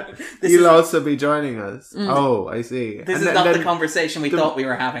 Yeah. He'll also be joining us. Oh, I see. This is not the conversation we thought we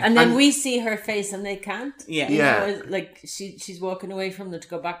were having. And then we see her face and they can't. Yeah. You know, like she's walking away from them to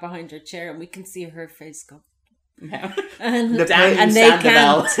go back behind her chair and we can see her face go. Yeah. And they can't.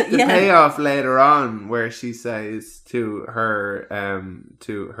 The payoff later on where she says to her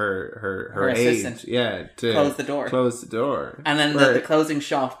assistant, to close the door. And then the closing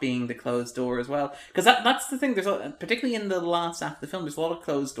shot being the closed door as well. Because that's the thing, particularly in the last act of the film, there's a lot of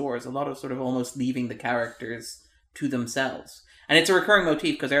closed doors, a lot of sort of almost leaving the characters to themselves. And it's a recurring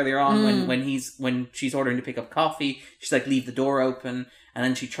motif because earlier on when she's ordering to pick up coffee, she's like, leave the door open. And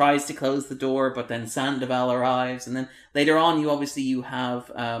then she tries to close the door, but then Sandoval arrives. And then later on, you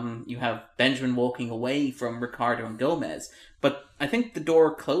have Benjamin walking away from Ricardo and Gomez. But I think the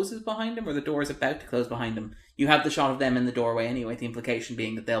door closes behind him, or the door is about to close behind him. You have the shot of them in the doorway anyway, the implication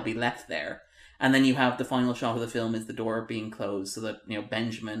being that they'll be left there. And then you have the final shot of the film is the door being closed so that, you know,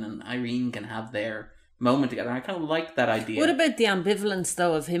 Benjamin and Irene can have their moment together. I kind of like that idea. What about the ambivalence,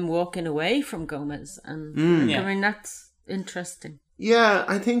 though, of him walking away from Gomez? And I mean, that's interesting. Yeah,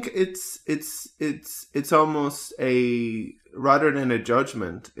 I think it's almost a, rather than a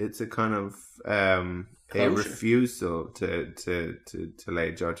judgment, it's a kind of a refusal to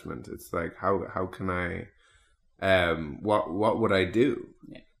lay judgment. It's like how can I what would I do?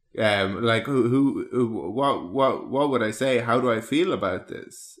 Like what would I say? How do I feel about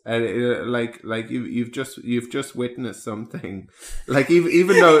this? And you've just witnessed something. Like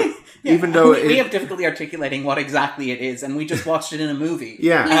even though we have difficulty articulating what exactly it is, and we just watched it in a movie.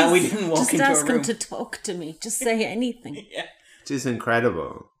 Yeah, we didn't walk into a room. Just ask him to talk to me. Just say anything. Yeah, which is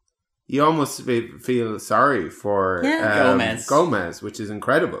incredible. You almost feel sorry for Gomez, which is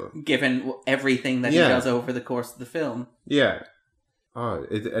incredible, given everything that he does over the course of the film. Yeah. Oh,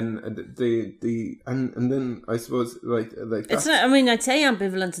 and then I suppose like it's not. I mean, I'd say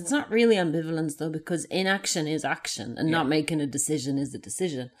ambivalence. It's not really ambivalence though, because inaction is action, and not making a decision is a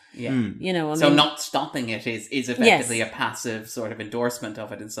decision. Yeah, you know. So not stopping it is effectively a passive sort of endorsement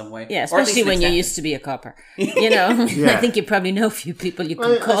of it in some way. Yeah, especially when you used to be a copper. You know, I think you probably know a few people you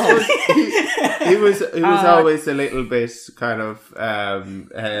can call. He was always a little bit kind of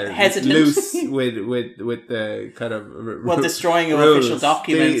hesitant, loose with the kind of destroying official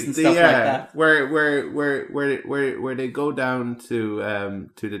documents and stuff like that. Where they go down to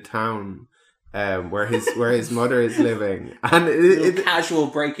the town where his mother is living, and casual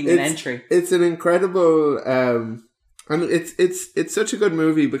breaking and entry. It's an incredible. And it's such a good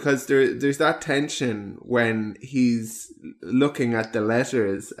movie because there's that tension when he's looking at the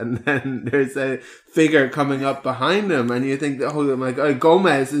letters and then there's a figure coming up behind him and you think, oh my God,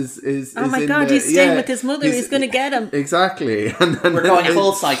 Gomez is oh my God, he's staying with his mother, he's going to get him. Exactly. And then we're going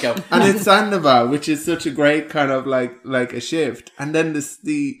full psycho. And it's Sandoval, which is such a great kind of like a shift. And then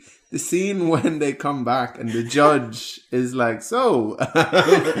the scene when they come back and the judge is like, so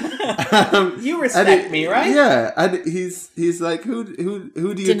you respect me, right? Yeah, and he's like, who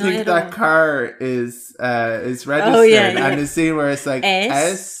do you think that car is registered? Oh, yeah. And the scene where it's like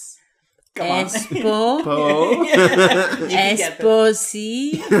S. Esposi.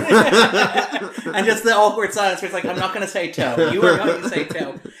 And just the awkward silence where it's like, I'm not going to say toe. You are going to say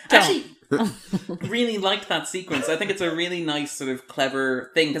toe. Actually, really liked that sequence. I think it's a really nice sort of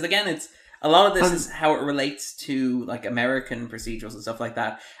clever thing because again, it's a lot of this is how it relates to like American procedurals and stuff like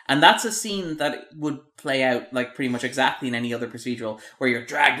that. And that's a scene that would play out like pretty much exactly in any other procedural where you're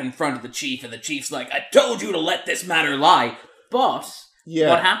dragged in front of the chief and the chief's like, I told you to let this matter lie. But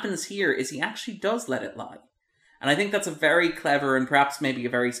what happens here is he actually does let it lie. And I think that's a very clever and perhaps maybe a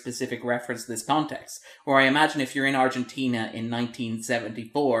very specific reference to this context, where I imagine if you're in Argentina in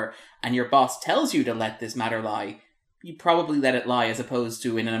 1974 and your boss tells you to let this matter lie, you probably let it lie, as opposed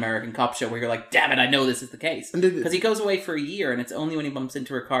to in an American cop show where you're like, damn it, I know this is the case. Because he goes away for a year, and it's only when he bumps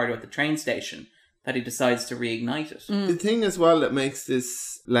into Ricardo at the train station that he decides to reignite it. The thing as well that makes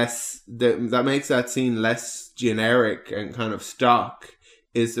this that makes that scene less generic and kind of stock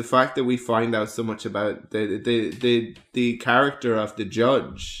is the fact that we find out so much about the character of the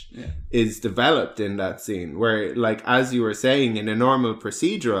judge is developed in that scene, where, like, as you were saying, in a normal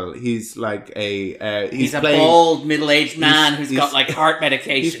procedural, he's like he's a bald middle-aged man who's got like heart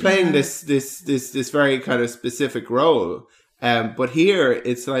medication. He's playing this very kind of specific role. But here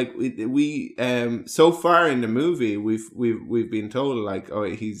it's like we so far in the movie we've been told, like, oh,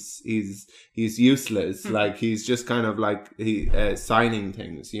 he's useless, like he's just kind of like signing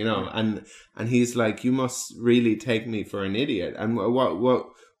things, you know, and he's like, you must really take me for an idiot. And what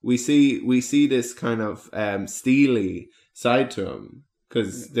we see this kind of steely side to him,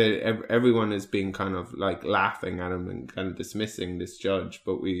 because everyone is being kind of like laughing at him and kind of dismissing this judge,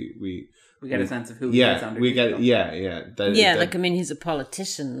 but we get a sense of who he is. Like, I mean, he's a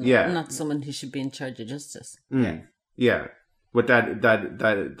politician, not someone who should be in charge of justice. Yeah. But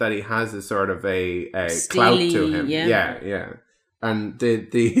that he has a sort of a clout to him. Yeah. And and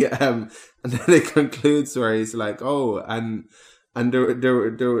then it concludes where he's like, oh, and there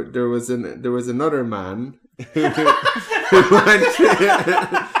was another man who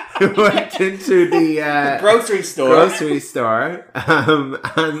went into the grocery store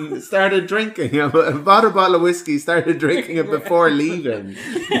and started drinking. Bought a bottle of whiskey, started drinking it before leaving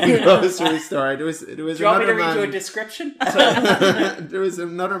the grocery store. There was Do you another want me to read man. you a description? There was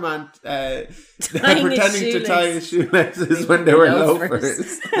another man pretending to tie his shoelaces when they were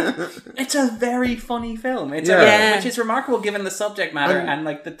loafers. It's a very funny film. Which is remarkable given the subject matter and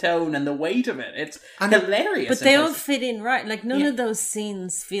like the tone and the weight of it. It's hilarious. But they all fit in right. Like, none of those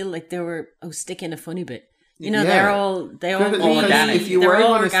scenes feel like they were stick in a funny bit. You know, they all organic. If you were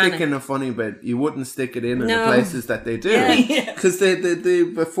going to stick in a funny bit, you wouldn't stick it in the places that they do. Because they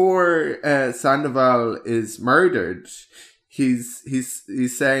before Sandoval is murdered, he's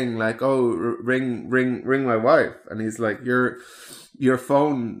saying like, oh, ring my wife, and he's like, your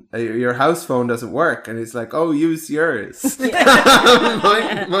phone, your house phone doesn't work, and it's like, oh, use yours.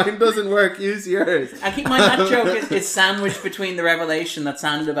 mine doesn't work, use yours. I keep in mind that joke is sandwiched between the revelation that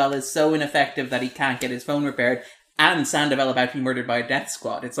Sandoval is so ineffective that he can't get his phone repaired, and Sandoval about to be murdered by a death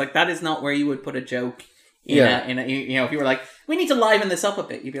squad. It's like, that is not where you would put a joke. In a, you know, if you were like, we need to liven this up a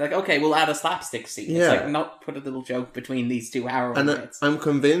bit, you'd be like, okay, we'll add a slapstick scene. It's like, not put a little joke between these 2 hour minutes. I'm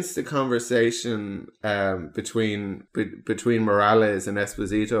convinced the conversation between Morales and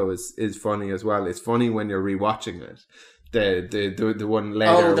Esposito is funny as well. It's funny when you're rewatching it. The one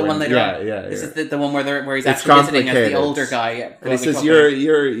later. Oh, the one later. This is the one where he's actually visiting as the older guy. Yeah, and he says,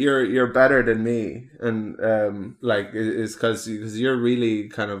 "You're better than me," and like it's because you're really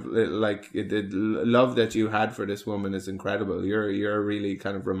kind of like the love that you had for this woman is incredible. You're a really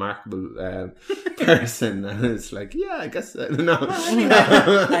kind of remarkable person, and it's like, yeah, I guess no. Well, I mean,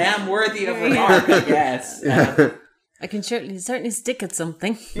 I am worthy of remark, I guess. I can certainly stick at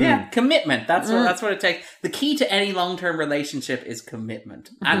something. Yeah, commitment. That's what it takes. The key to any long-term relationship is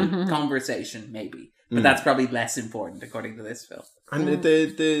commitment and conversation, maybe. But that's probably less important according to this film. And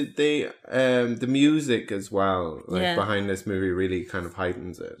the music as well, like behind this movie, really kind of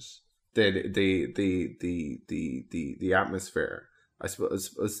heightens it. The atmosphere, I suppose,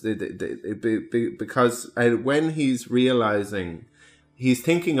 because when he's realizing, he's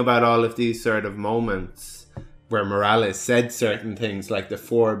thinking about all of these sort of moments where Morales said certain things, like the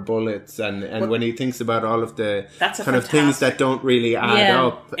 4 bullets, and when he thinks about all of the kind of things that don't really add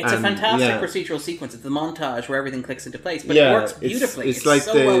up. It's a fantastic procedural sequence. It's the montage where everything clicks into place, but it works beautifully. It's like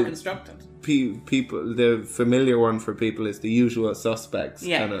so well constructed. People, the familiar one for people is The Usual Suspects.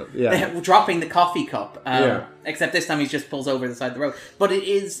 Dropping the coffee cup. Except this time he just pulls over the side of the road. But it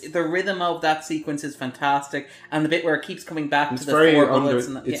is, the rhythm of that sequence is fantastic, and the bit where it keeps coming back to the 4 bullets.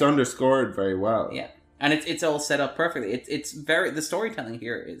 It's underscored very well. Yeah. And it's all set up perfectly. It's very, the storytelling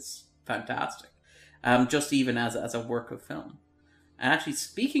here is fantastic. Just even as a work of film. And actually,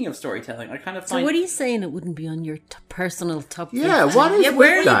 speaking of storytelling, I kind of find... So what are you saying it wouldn't be on your personal top 50? Yeah, what is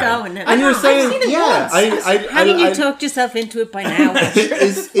where are you going? And you're saying, Haven't you talked yourself into it by now?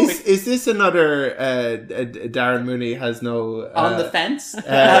 Is this another Darren Mooney has no... on the fence? Is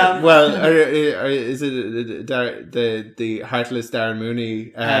it the heartless Darren Mooney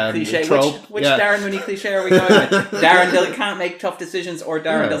cliche? trope? Which Darren Mooney cliche are we going with? Darren can't make tough decisions, or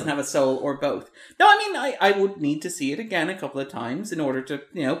Darren doesn't have a soul, or both. No, I mean, I would need to see it again a couple of times. films in order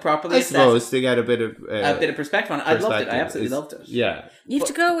to, properly I assess suppose to get a bit of perspective on it. I loved it. I absolutely loved it. Yeah. You have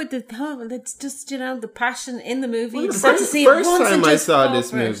to go with it's just, the passion in the movie. Well, You the just have to see it first once time and I just saw fall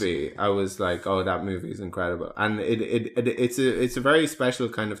this for it. movie, I was like, "Oh, that movie is incredible," and it's a very special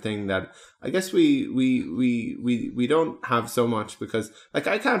kind of thing that I guess we don't have so much because, like,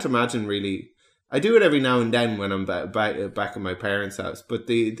 I can't imagine really. I do it every now and then when I'm back at my parents' house, but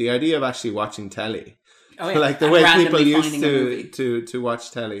the idea of actually watching telly, like the way people used to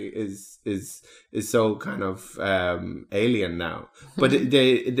watch telly is so kind of alien now. But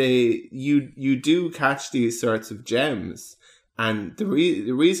you do catch these sorts of gems, and the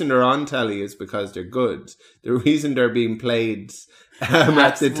reason they're on telly is because they're good. The reason they're being played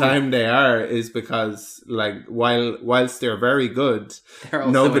at the time they are is because, like, whilst they're very good,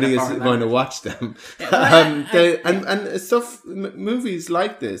 nobody is going to watch them. Movies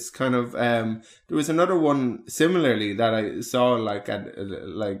like this kind of there was another one similarly that I saw like at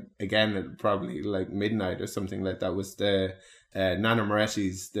probably like midnight or something like that, was the Nana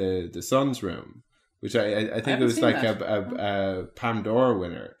Moretti's the Sun's Room, which I think it was like a Palme d'Or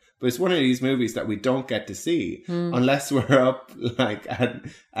winner. But it's one of these movies that we don't get to see unless we're up like at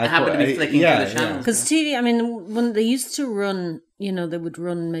happen to be flicking through the channels. Because TV, I mean, when they used to run, they would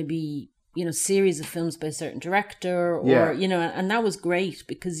run maybe series of films by a certain director, or and that was great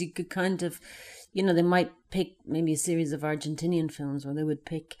because you could kind of, they might pick maybe a series of Argentinian films, or they would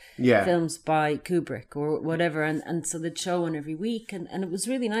pick films by Kubrick or whatever, and so they'd show one every week, and it was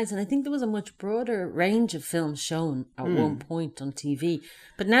really nice. And I think there was a much broader range of films shown at one point on TV.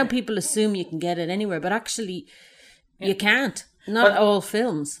 But now people assume you can get it anywhere, but actually you can't. Not all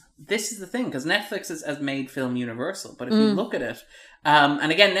films. This is the thing, because Netflix has made film universal. But if you look at it,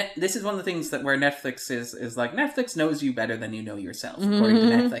 and again, this is one of the things that where Netflix is like, Netflix knows you better than you know yourself, according to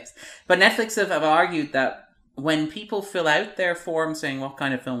Netflix. But Netflix have argued that when people fill out their form saying what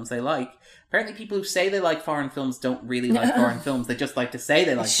kind of films they like, apparently people who say they like foreign films don't really like foreign films. They just like to say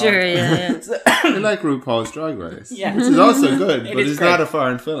they like foreign films. Yeah. They like RuPaul's Drag Race. Yeah. Which is also good, but it's great. not a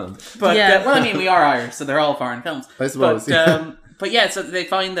foreign film. But, well, I mean, we are Irish, so they're all foreign films. I suppose. But yeah, so they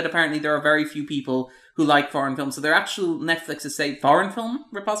find that apparently there are very few people who like foreign films. So their actual Netflix's say foreign film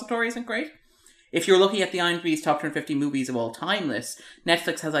repository isn't great. If you're looking at the IMDb's top 250 movies of all time list,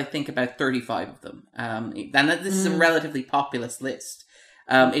 Netflix has, I think, about 35 of them. And this is a relatively populous list.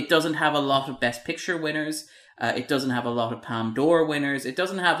 It doesn't have a lot of Best Picture winners. It doesn't have a lot of Palme d'Or winners. It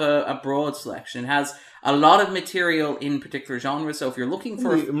doesn't have a broad selection. It has a lot of material in particular genres. So if you're looking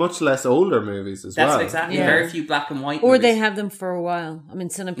for much less older movies as well. That's exactly. Very few black and white or movies. they have them for a while. I mean,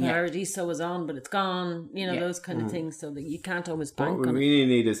 Cine Paradiso was on, but it's gone. Those kind of things. So that you can't always bank What on we it. really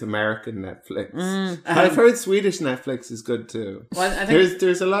need is American Netflix. I've heard Swedish Netflix is good too. Well, I think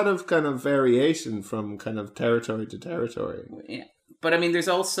there's a lot of kind of variation from kind of territory to territory. Yeah. But I mean, there's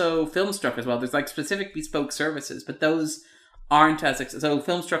also Filmstruck as well. There's like specific bespoke services, but those aren't as... So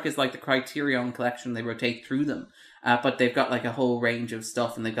Filmstruck is like the Criterion collection. They rotate through them. But they've got like a whole range of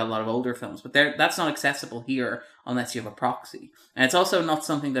stuff, and they've got a lot of older films. But that's not accessible here unless you have a proxy. And it's also not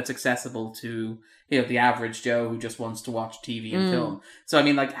something that's accessible to the average Joe who just wants to watch TV and film. So I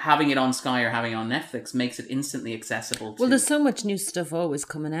mean, like, having it on Sky or having it on Netflix makes it instantly accessible to... Well, there's so much new stuff always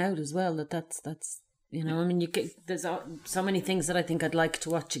coming out as well that's I mean, there's so many things that I think I'd like to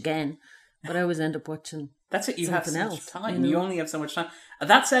watch again, but I always end up watching That's it, you have so much time. You You only have so much time.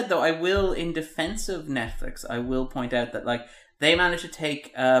 That said, though, I will, in defense of Netflix, I will point out that, like, they managed to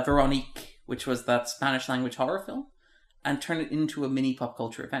take Veronique, which was that Spanish language horror film, and turn it into a mini pop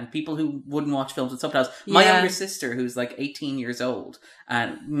culture event. People who wouldn't watch films with subtitles. My younger sister, who's like 18 years old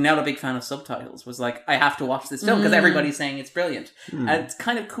and not a big fan of subtitles, was like, I have to watch this film because everybody's saying it's brilliant. And it's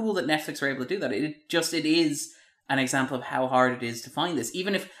kind of cool that Netflix were able to do that. It is an example of how hard it is to find this.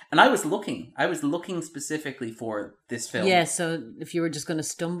 Even if, and I was looking specifically for this film. Yeah, so if you were just going to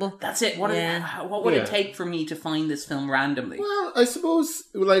stumble. That's it. What would it take for me to find this film randomly? Well, I suppose,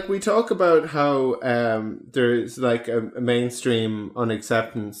 like, we talk about how there's like a mainstream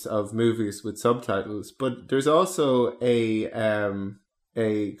unacceptance of movies with subtitles, but there's also a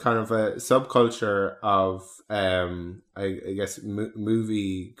kind of a subculture of I guess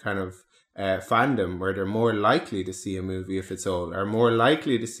movie kind of fandom where they're more likely to see a movie if it's old, or more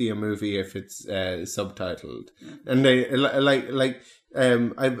likely to see a movie if it's subtitled, and they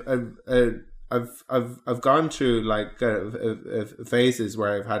I've gone through like phases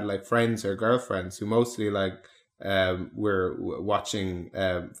where I've had like friends or girlfriends who mostly like were watching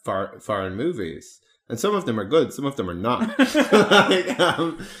foreign movies. And some of them are good, some of them are not.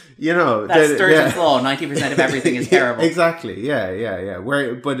 You know, that's Sturgeon's law. 90% of everything is terrible. Exactly. Yeah.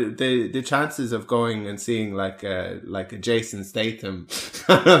 But the chances of going and seeing like a Jason Statham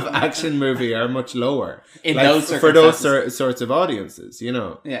kind of action movie are much lower in like, those for those sorts of audiences. You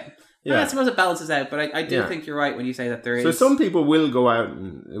know. Yeah. I suppose it balances out, but I do think you're right when you say that there is. So some people will go out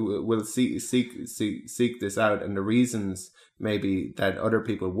and will seek this out, and the reasons maybe that other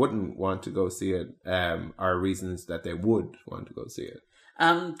people wouldn't want to go see it are reasons that they would want to go see it.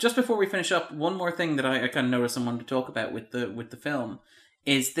 Just before we finish up, one more thing that I kind of noticed and wanted to talk about with the film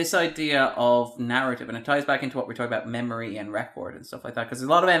is this idea of narrative, and it ties back into what we're talking about, memory and record and stuff like that, because there's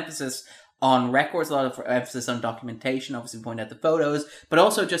a lot of emphasis on records, a lot of emphasis on documentation, obviously we point out the photos, but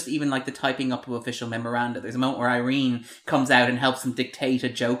also just even like the typing up of official memoranda. There's a moment where Irene comes out and helps them dictate a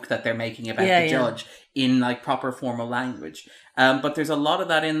joke that they're making about the judge in like proper formal language. But there's a lot of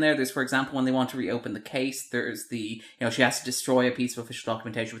that in there. There's, for example, when they want to reopen the case, there's she has to destroy a piece of official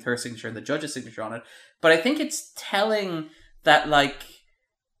documentation with her signature and the judge's signature on it. But I think it's telling that like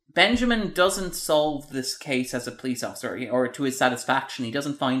Benjamin doesn't solve this case as a police officer or to his satisfaction. He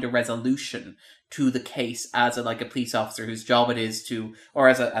doesn't find a resolution to the case as a police officer whose job it is to, or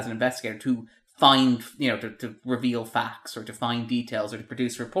as an investigator, to find, to reveal facts or to find details or to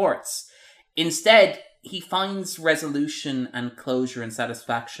produce reports. Instead, he finds resolution and closure and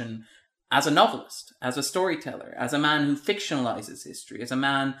satisfaction as a novelist, as a storyteller, as a man who fictionalizes history, as a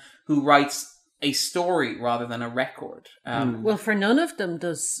man who writes a story rather than a record. Well, for none of them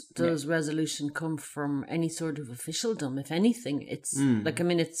does resolution come from any sort of officialdom. If anything, it's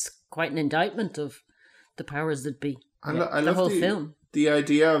it's quite an indictment of the powers that be. I love whole film. The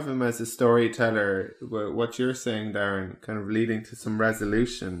idea of him as a storyteller, what you're saying, Darren, kind of leading to some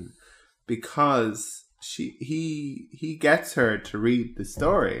resolution, because he gets her to read the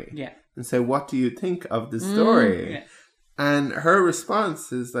story and say, what do you think of the story? Yeah. And her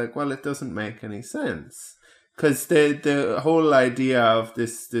response is like, well, it doesn't make any sense. Because the whole idea of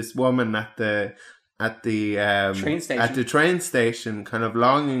this woman at the train station kind of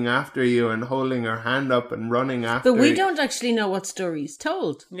longing after you and holding her hand up and running after. But we don't actually know what story is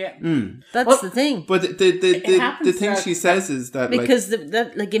told. Yeah. That's the thing. But the thing she says is that because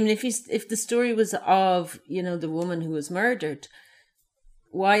if the story was of, the woman who was murdered,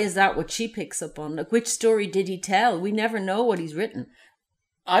 why is that what she picks up on? Like, which story did he tell? We never know what he's written.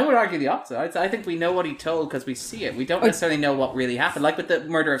 I would argue the opposite. I think we know what he told because we see it. We don't necessarily know what really happened. Like with the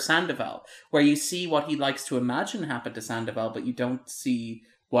murder of Sandoval, where you see what he likes to imagine happened to Sandoval, but you don't see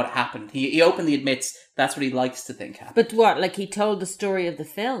what happened. He openly admits that's what he likes to think happened. But what? Like he told the story of the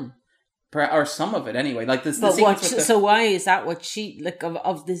film? Or some of it anyway. Like this. So why is that what she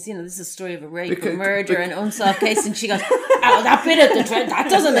of this? This is a story of a rape, a murder, an unsolved case, and she goes, "Oh, that bit of the trend that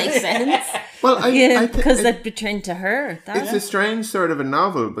doesn't make sense." Well, because that betrayed to her. It's a strange sort of a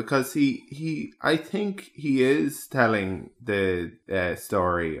novel because I think he is telling the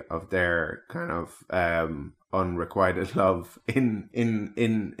story of their kind of unrequited love in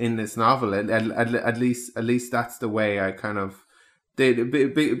this novel. At least that's the way I kind of.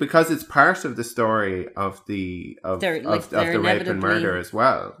 Because it's part of the story of the rape and murder as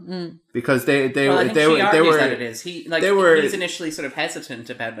well. Because they were that it is. He's initially sort of hesitant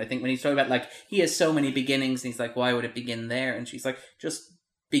about it. I think when he's talking about he has so many beginnings, and he's like, why would it begin there? And she's like, just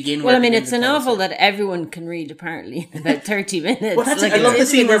begin. Well, it's a novel that everyone can read apparently in about 30 minutes. Well, I love the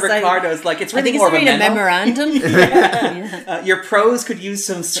scene where Ricardo's like, it's really more of a memorandum. Your prose could use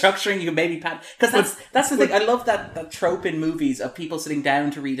some structuring. You could maybe because that's the thing. I love that trope in movies of people sitting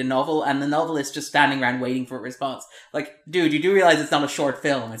down to read a novel and the novelist just standing around waiting for a response. Like, dude, you do realize it's not a short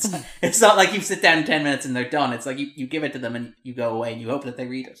film. It's not like you sit down 10 minutes and they're done. It's like you give it to them and you go away and you hope that they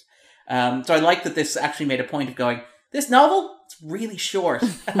read it. So I like that this actually made a point of going, this novel, it's really short.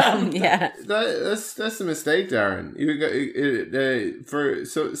 That's a mistake, Darren. You got for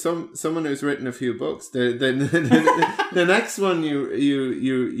someone who's written a few books. The next one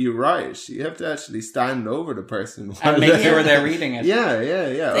you write, you have to actually stand over the person and make sure they're reading it. Yeah.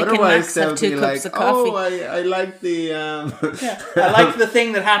 They Otherwise, they'll be like, "Oh, I like the I like the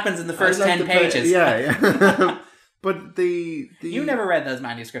thing that happens in the first 10 pages." Yeah. But you never read those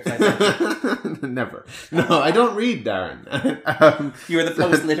manuscripts, I think. Never. No, I don't read, Darren. You were the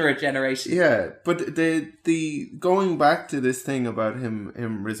post-literate generation. Yeah, but the going back to this thing about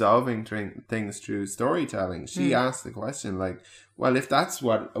him resolving things through storytelling, she asked the question like, well, if that's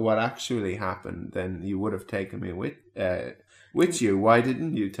what actually happened, then you would have taken me with you. Why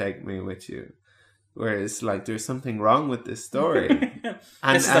didn't you take me with you? Whereas, there's something wrong with this story. Yeah.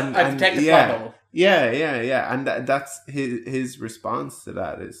 And that's his response to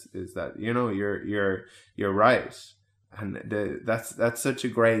that is that, you're right. that's such a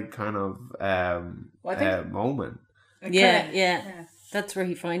great kind of moment. Yeah. That's where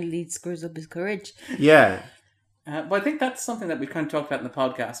he finally screws up his courage. Yeah. But I think that's something that we've kind of talked about in the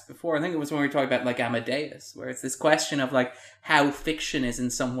podcast before. I think it was when we were talking about like Amadeus, where it's this question of like how fiction is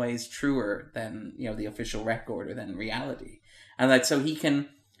in some ways truer than, you know, the official record or than reality. And like, so he can,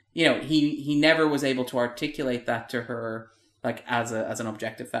 you know, he never was able to articulate that to her like as an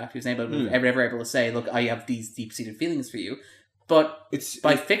objective fact. He was never able to say, look, I have these deep-seated feelings for you. But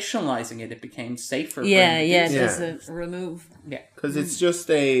by fictionalizing it, it became safer. There's a remove. Yeah, because it's just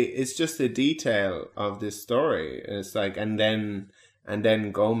a detail of this story. It's like, and then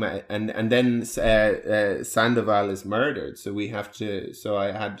Gomez and then Sandoval is murdered. So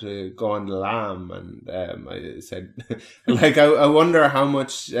I had to go on the lam, and I said, like, I wonder how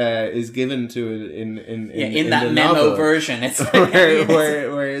much is given to it in that the memo novel. Version. It's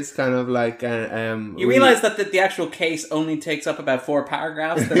where it's kind of like you realize that the actual case only takes up about 4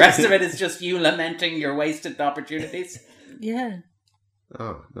 paragraphs. The rest of it is just you lamenting your wasted opportunities. Yeah.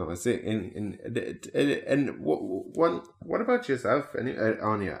 Oh no! I see. And what about yourself,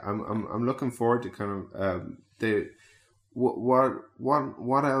 Anya? I'm looking forward to kind of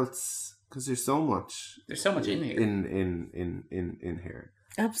what else? Because there's so much. There's so much in here. In here.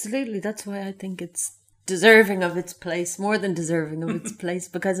 Absolutely. That's why I think it's deserving of its place, more than deserving of its place,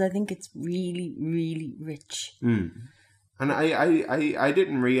 because I think it's really, really rich. Mm. And I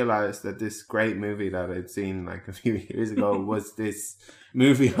didn't realize that this great movie that I'd seen like a few years ago was this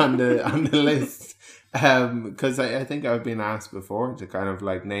movie on the list. Because I think I've been asked before to kind of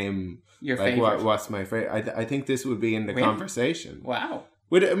like name your like favorite. What's my favorite. I think this would be in the conversation. Wow.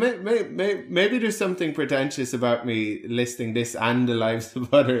 Maybe there's something pretentious about me listing this and The Lives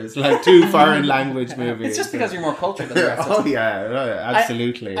of Others, like 2 foreign language movies. It's just because you're more cultured than the rest of us. Oh yeah,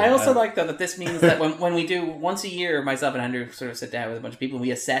 absolutely. I also like though that this means that when we do once a year, myself and Andrew sort of sit down with a bunch of people and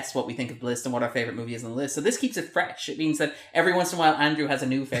we assess what we think of the list and what our favorite movie is on the list. So this keeps it fresh. It means that every once in a while Andrew has a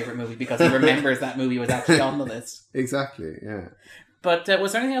new favorite movie because he remembers that movie was actually on the list. Exactly, yeah. But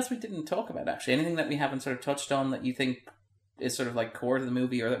was there anything else we didn't talk about actually? Anything that we haven't sort of touched on that you think is sort of like core to the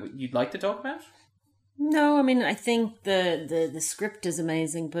movie or that you'd like to talk about? No, I mean, I think the script is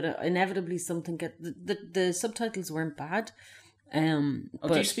amazing, but inevitably something the subtitles weren't bad. Do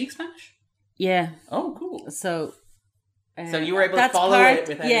you speak Spanish? Yeah. Oh, cool. So you were able to follow it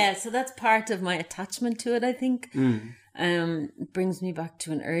without... Yeah, so that's part of my attachment to it, I think. It brings me back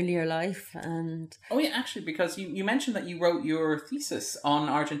to an earlier life. And oh yeah, actually, because you mentioned that you wrote your thesis on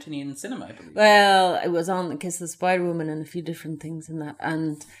Argentinian cinema, I believe. Well, it was on The Kiss of the Spider Woman and a few different things in that,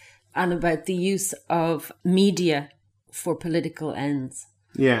 and about the use of media for political ends.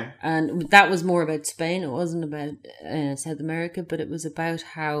 Yeah. And that was more about Spain. It wasn't about South America, but it was about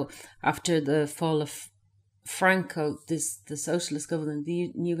how after the fall of Franco, the socialist government,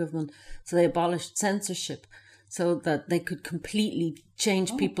 the new government, so they abolished censorship so that they could completely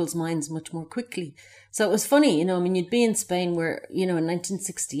change people's minds much more quickly. So it was funny, you know, I mean, you'd be in Spain where, you know, in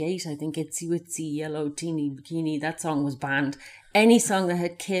 1968, I think Itsy Witsy Yellow Teeny Bikini, that song was banned. Any song that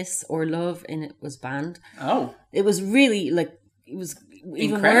had Kiss or Love in it was banned. Oh. It was really like, it was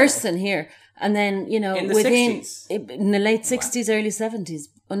even Incredible. worse than here. And then, you know, in the within 60s. In the late 60s, early 70s,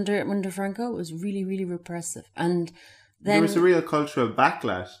 under Franco, it was really, really repressive. And then there was a real cultural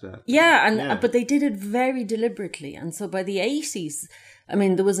backlash there. Yeah, but they did it very deliberately. And so by the 80s, I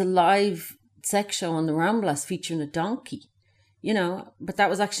mean, there was a live sex show on the Ramblas featuring a donkey, you know, but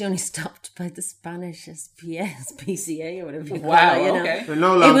that was actually only stopped by the Spanish PCA or whatever you call it, you know. Okay. It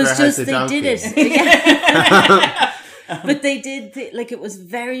no longer It was has just, a they donkey. did it. But they did, like, it was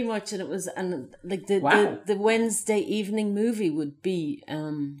very much, and it was, and like the Wednesday evening movie would be,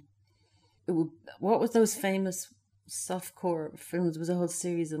 what was those famous softcore films? There was a whole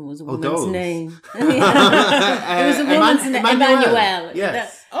series and it was a woman's those. name. It was a woman's name, Emmanuel.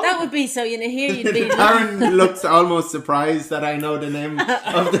 Yes. That would be, so, you know, here you'd be. Darren looks almost surprised that I know the name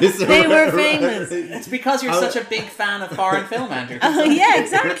of this. They were famous. It's because you're such a big fan of foreign film, Andrew. Oh, yeah,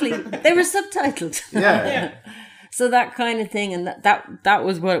 exactly. They were subtitled. Yeah. So that kind of thing, and that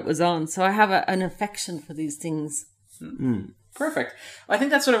was what it was on. So I have an affection for these things. Perfect. I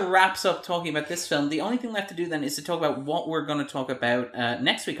think that sort of wraps up talking about this film. The only thing left to do then is to talk about what we're going to talk about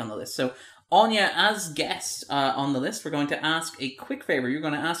next week on the list. So, Anya, as guest on the list, we're going to ask a quick favor. You're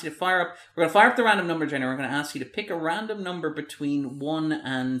going to ask you to fire up. We're going to fire up the random number generator. We're going to ask you to pick a random number between 1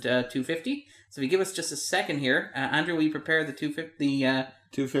 and 250. So, if you give us just a second here, Andrew, will you prepare the 250?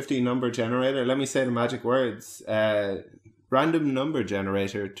 250 number generator. Let me say the magic words. Random number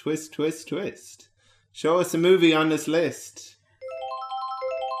generator. Twist, twist, twist. Show us a movie on this list.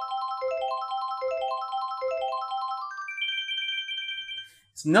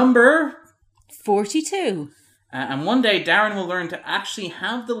 It's number 42. And one day Darren will learn to actually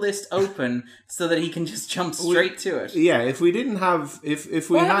have the list open so that he can just jump straight to it. Yeah, if we didn't have... If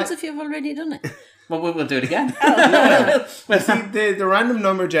we what had... happens if you've already done it? Well, we'll do it again. Yeah. See, the random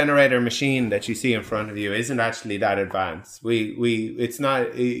number generator machine that you see in front of you isn't actually that advanced. It's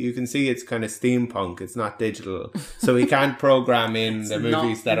not... You can see it's kind of steampunk. It's not digital. So we can't program in the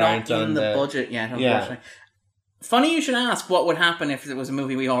movies that aren't on the budget yet, unfortunately. Yeah. Funny you should ask what would happen if it was a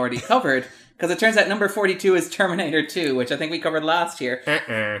movie we already covered. Because it turns out number 42 is Terminator 2, which I think we covered last year.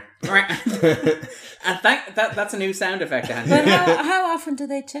 And that's a new sound effect. But how often do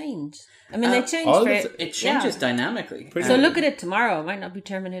they change? I mean, they change it changes dynamically. So look at it tomorrow. It might not be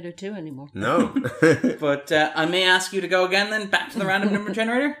Terminator 2 anymore. No. But I may ask you to go again then, back to the random number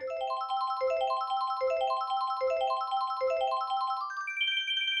generator.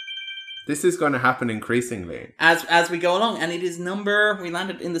 This is going to happen increasingly. As we go along. And it is we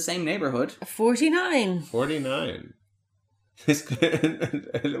landed in the same neighbourhood. 49. 49.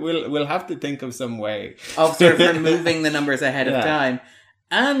 We'll have to think of some way. Of sort of removing the numbers ahead of time.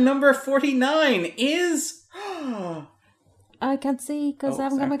 And number 49 is... I can't see because I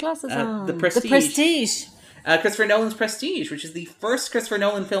haven't got my glasses on. The Prestige. The Prestige. Christopher Nolan's Prestige, which is the first Christopher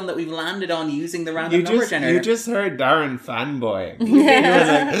Nolan film that we've landed on using the random number generator. You just heard Darren fanboying. You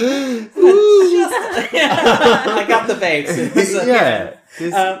were like, I got the base. Yeah.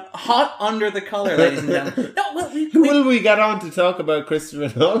 Hot under the collar, ladies and gentlemen. No, who will we get on to talk about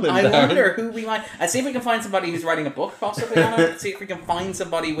Christopher Nolan? I wonder who we might. See if we can find somebody who's writing a book, possibly on it. See if we can find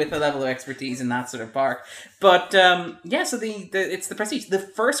somebody with a level of expertise in that sort of park. But so it's the Prestige, the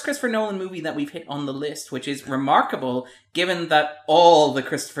first Christopher Nolan movie that we've hit on the list, which is remarkable given that all the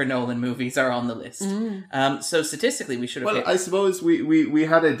Christopher Nolan movies are on the list. So statistically, we should have. Well, I suppose we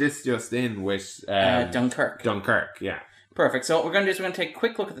had a disjust in with Dunkirk. Dunkirk, yeah. Perfect. So what we're going to do is we're going to take a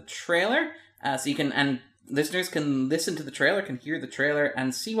quick look at the trailer, so you can, and listeners can listen to the trailer, can hear the trailer,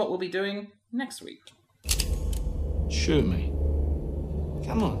 and see what we'll be doing next week. Shoot me.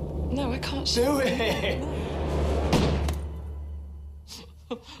 Come on. No, I can't shoot. Do it!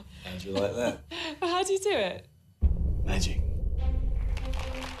 How'd you like that? How do you do it? Magic.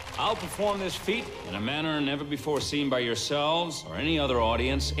 I'll perform this feat in a manner never before seen by yourselves or any other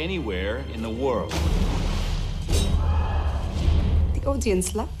audience anywhere in the world. The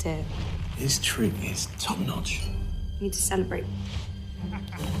audience loved it. This trick is top-notch. You need to celebrate.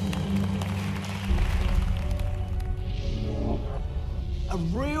 A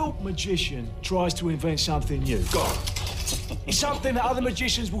real magician tries to invent something new. God. It's something that other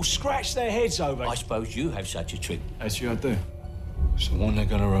magicians will scratch their heads over. I suppose you have such a trick. Actually, I do. It's the one they're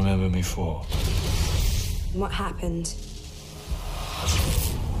going to remember me for. What happened?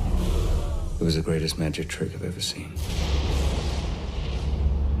 It was the greatest magic trick I've ever seen.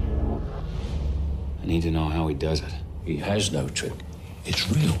 I need to know how he does it. He has no trick. It's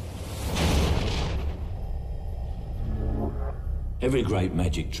real. Every great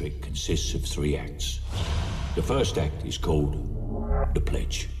magic trick consists of 3 acts. The first act is called the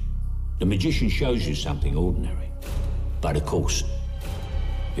pledge. The magician shows you something ordinary, but of course,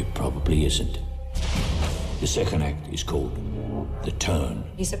 it probably isn't. The second act is called the turn.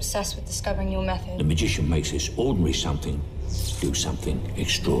 He's obsessed with discovering your method. The magician makes this ordinary something do something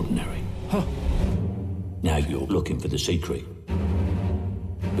extraordinary. Huh. Now you're looking for the secret,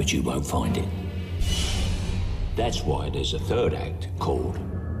 but you won't find it. That's why there's a third act called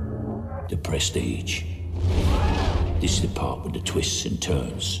the Prestige. This is the part with the twists and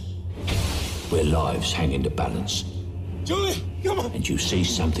turns, where lives hang in the balance. Julie, come on! And you see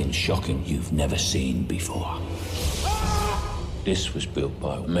something shocking you've never seen before. This was built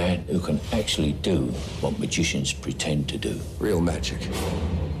by a man who can actually do what magicians pretend to do. Real magic.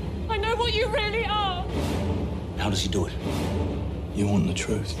 I know what you really are! How does he do it? You want the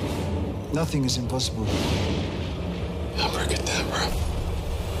truth? Nothing is impossible. Abracadabra.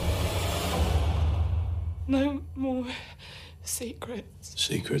 No more secrets.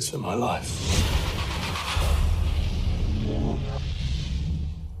 Secrets of my life.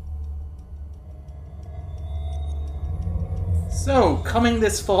 So, coming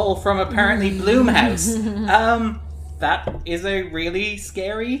this fall from apparently Blumhouse, that is a really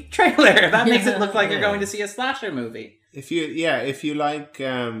scary trailer. That makes it look like you're going to see a slasher movie. If you like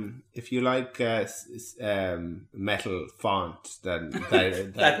metal font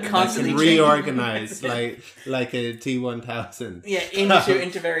that constantly can reorganize like a T1000. Yeah,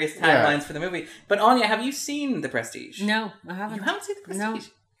 into various timelines for the movie. But Anya, have you seen The Prestige? No, I haven't. You haven't seen The Prestige? No.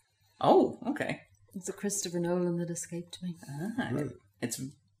 Oh, okay. It's a Christopher Nolan that escaped me. It's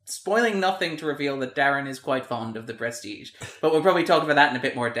spoiling nothing to reveal that Darren is quite fond of The Prestige. But we'll probably talk about that in a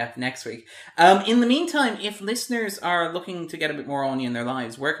bit more depth next week. In the meantime, if listeners are looking to get a bit more Aine in their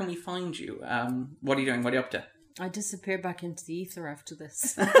lives, where can we find you? What are you doing? What are you up to? I disappear back into the ether after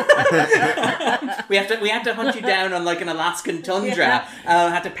this. we have to hunt you down on like an Alaskan tundra.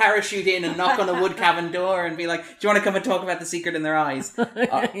 Have to parachute in and knock on a wood cabin door and be like, "Do you want to come and talk about The Secret in Their Eyes?"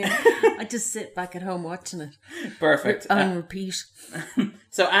 I just sit back at home watching it. Perfect. On repeat.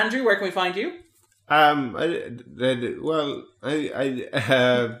 So, Andrew, where can we find you? Twitter,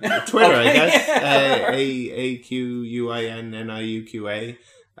 I guess. AQUINNIUQA.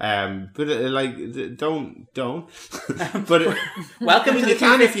 But don't. But welcome to the. You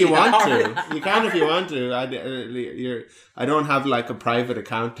can if you want to. You can if you want to. I don't have like a private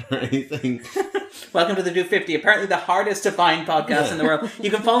account or anything. Welcome to the 250. Apparently the hardest to find podcast in the world. You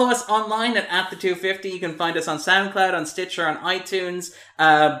can follow us online at the 250. You can find us on SoundCloud, on Stitcher, on iTunes.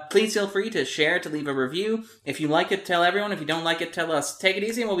 Please feel free to share, to leave a review. If you like it, tell everyone. If you don't like it, tell us. Take it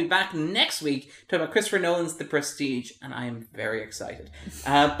easy, and we'll be back next week to talk about Christopher Nolan's The Prestige. And I am very excited.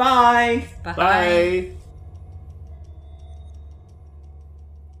 Bye. Bye.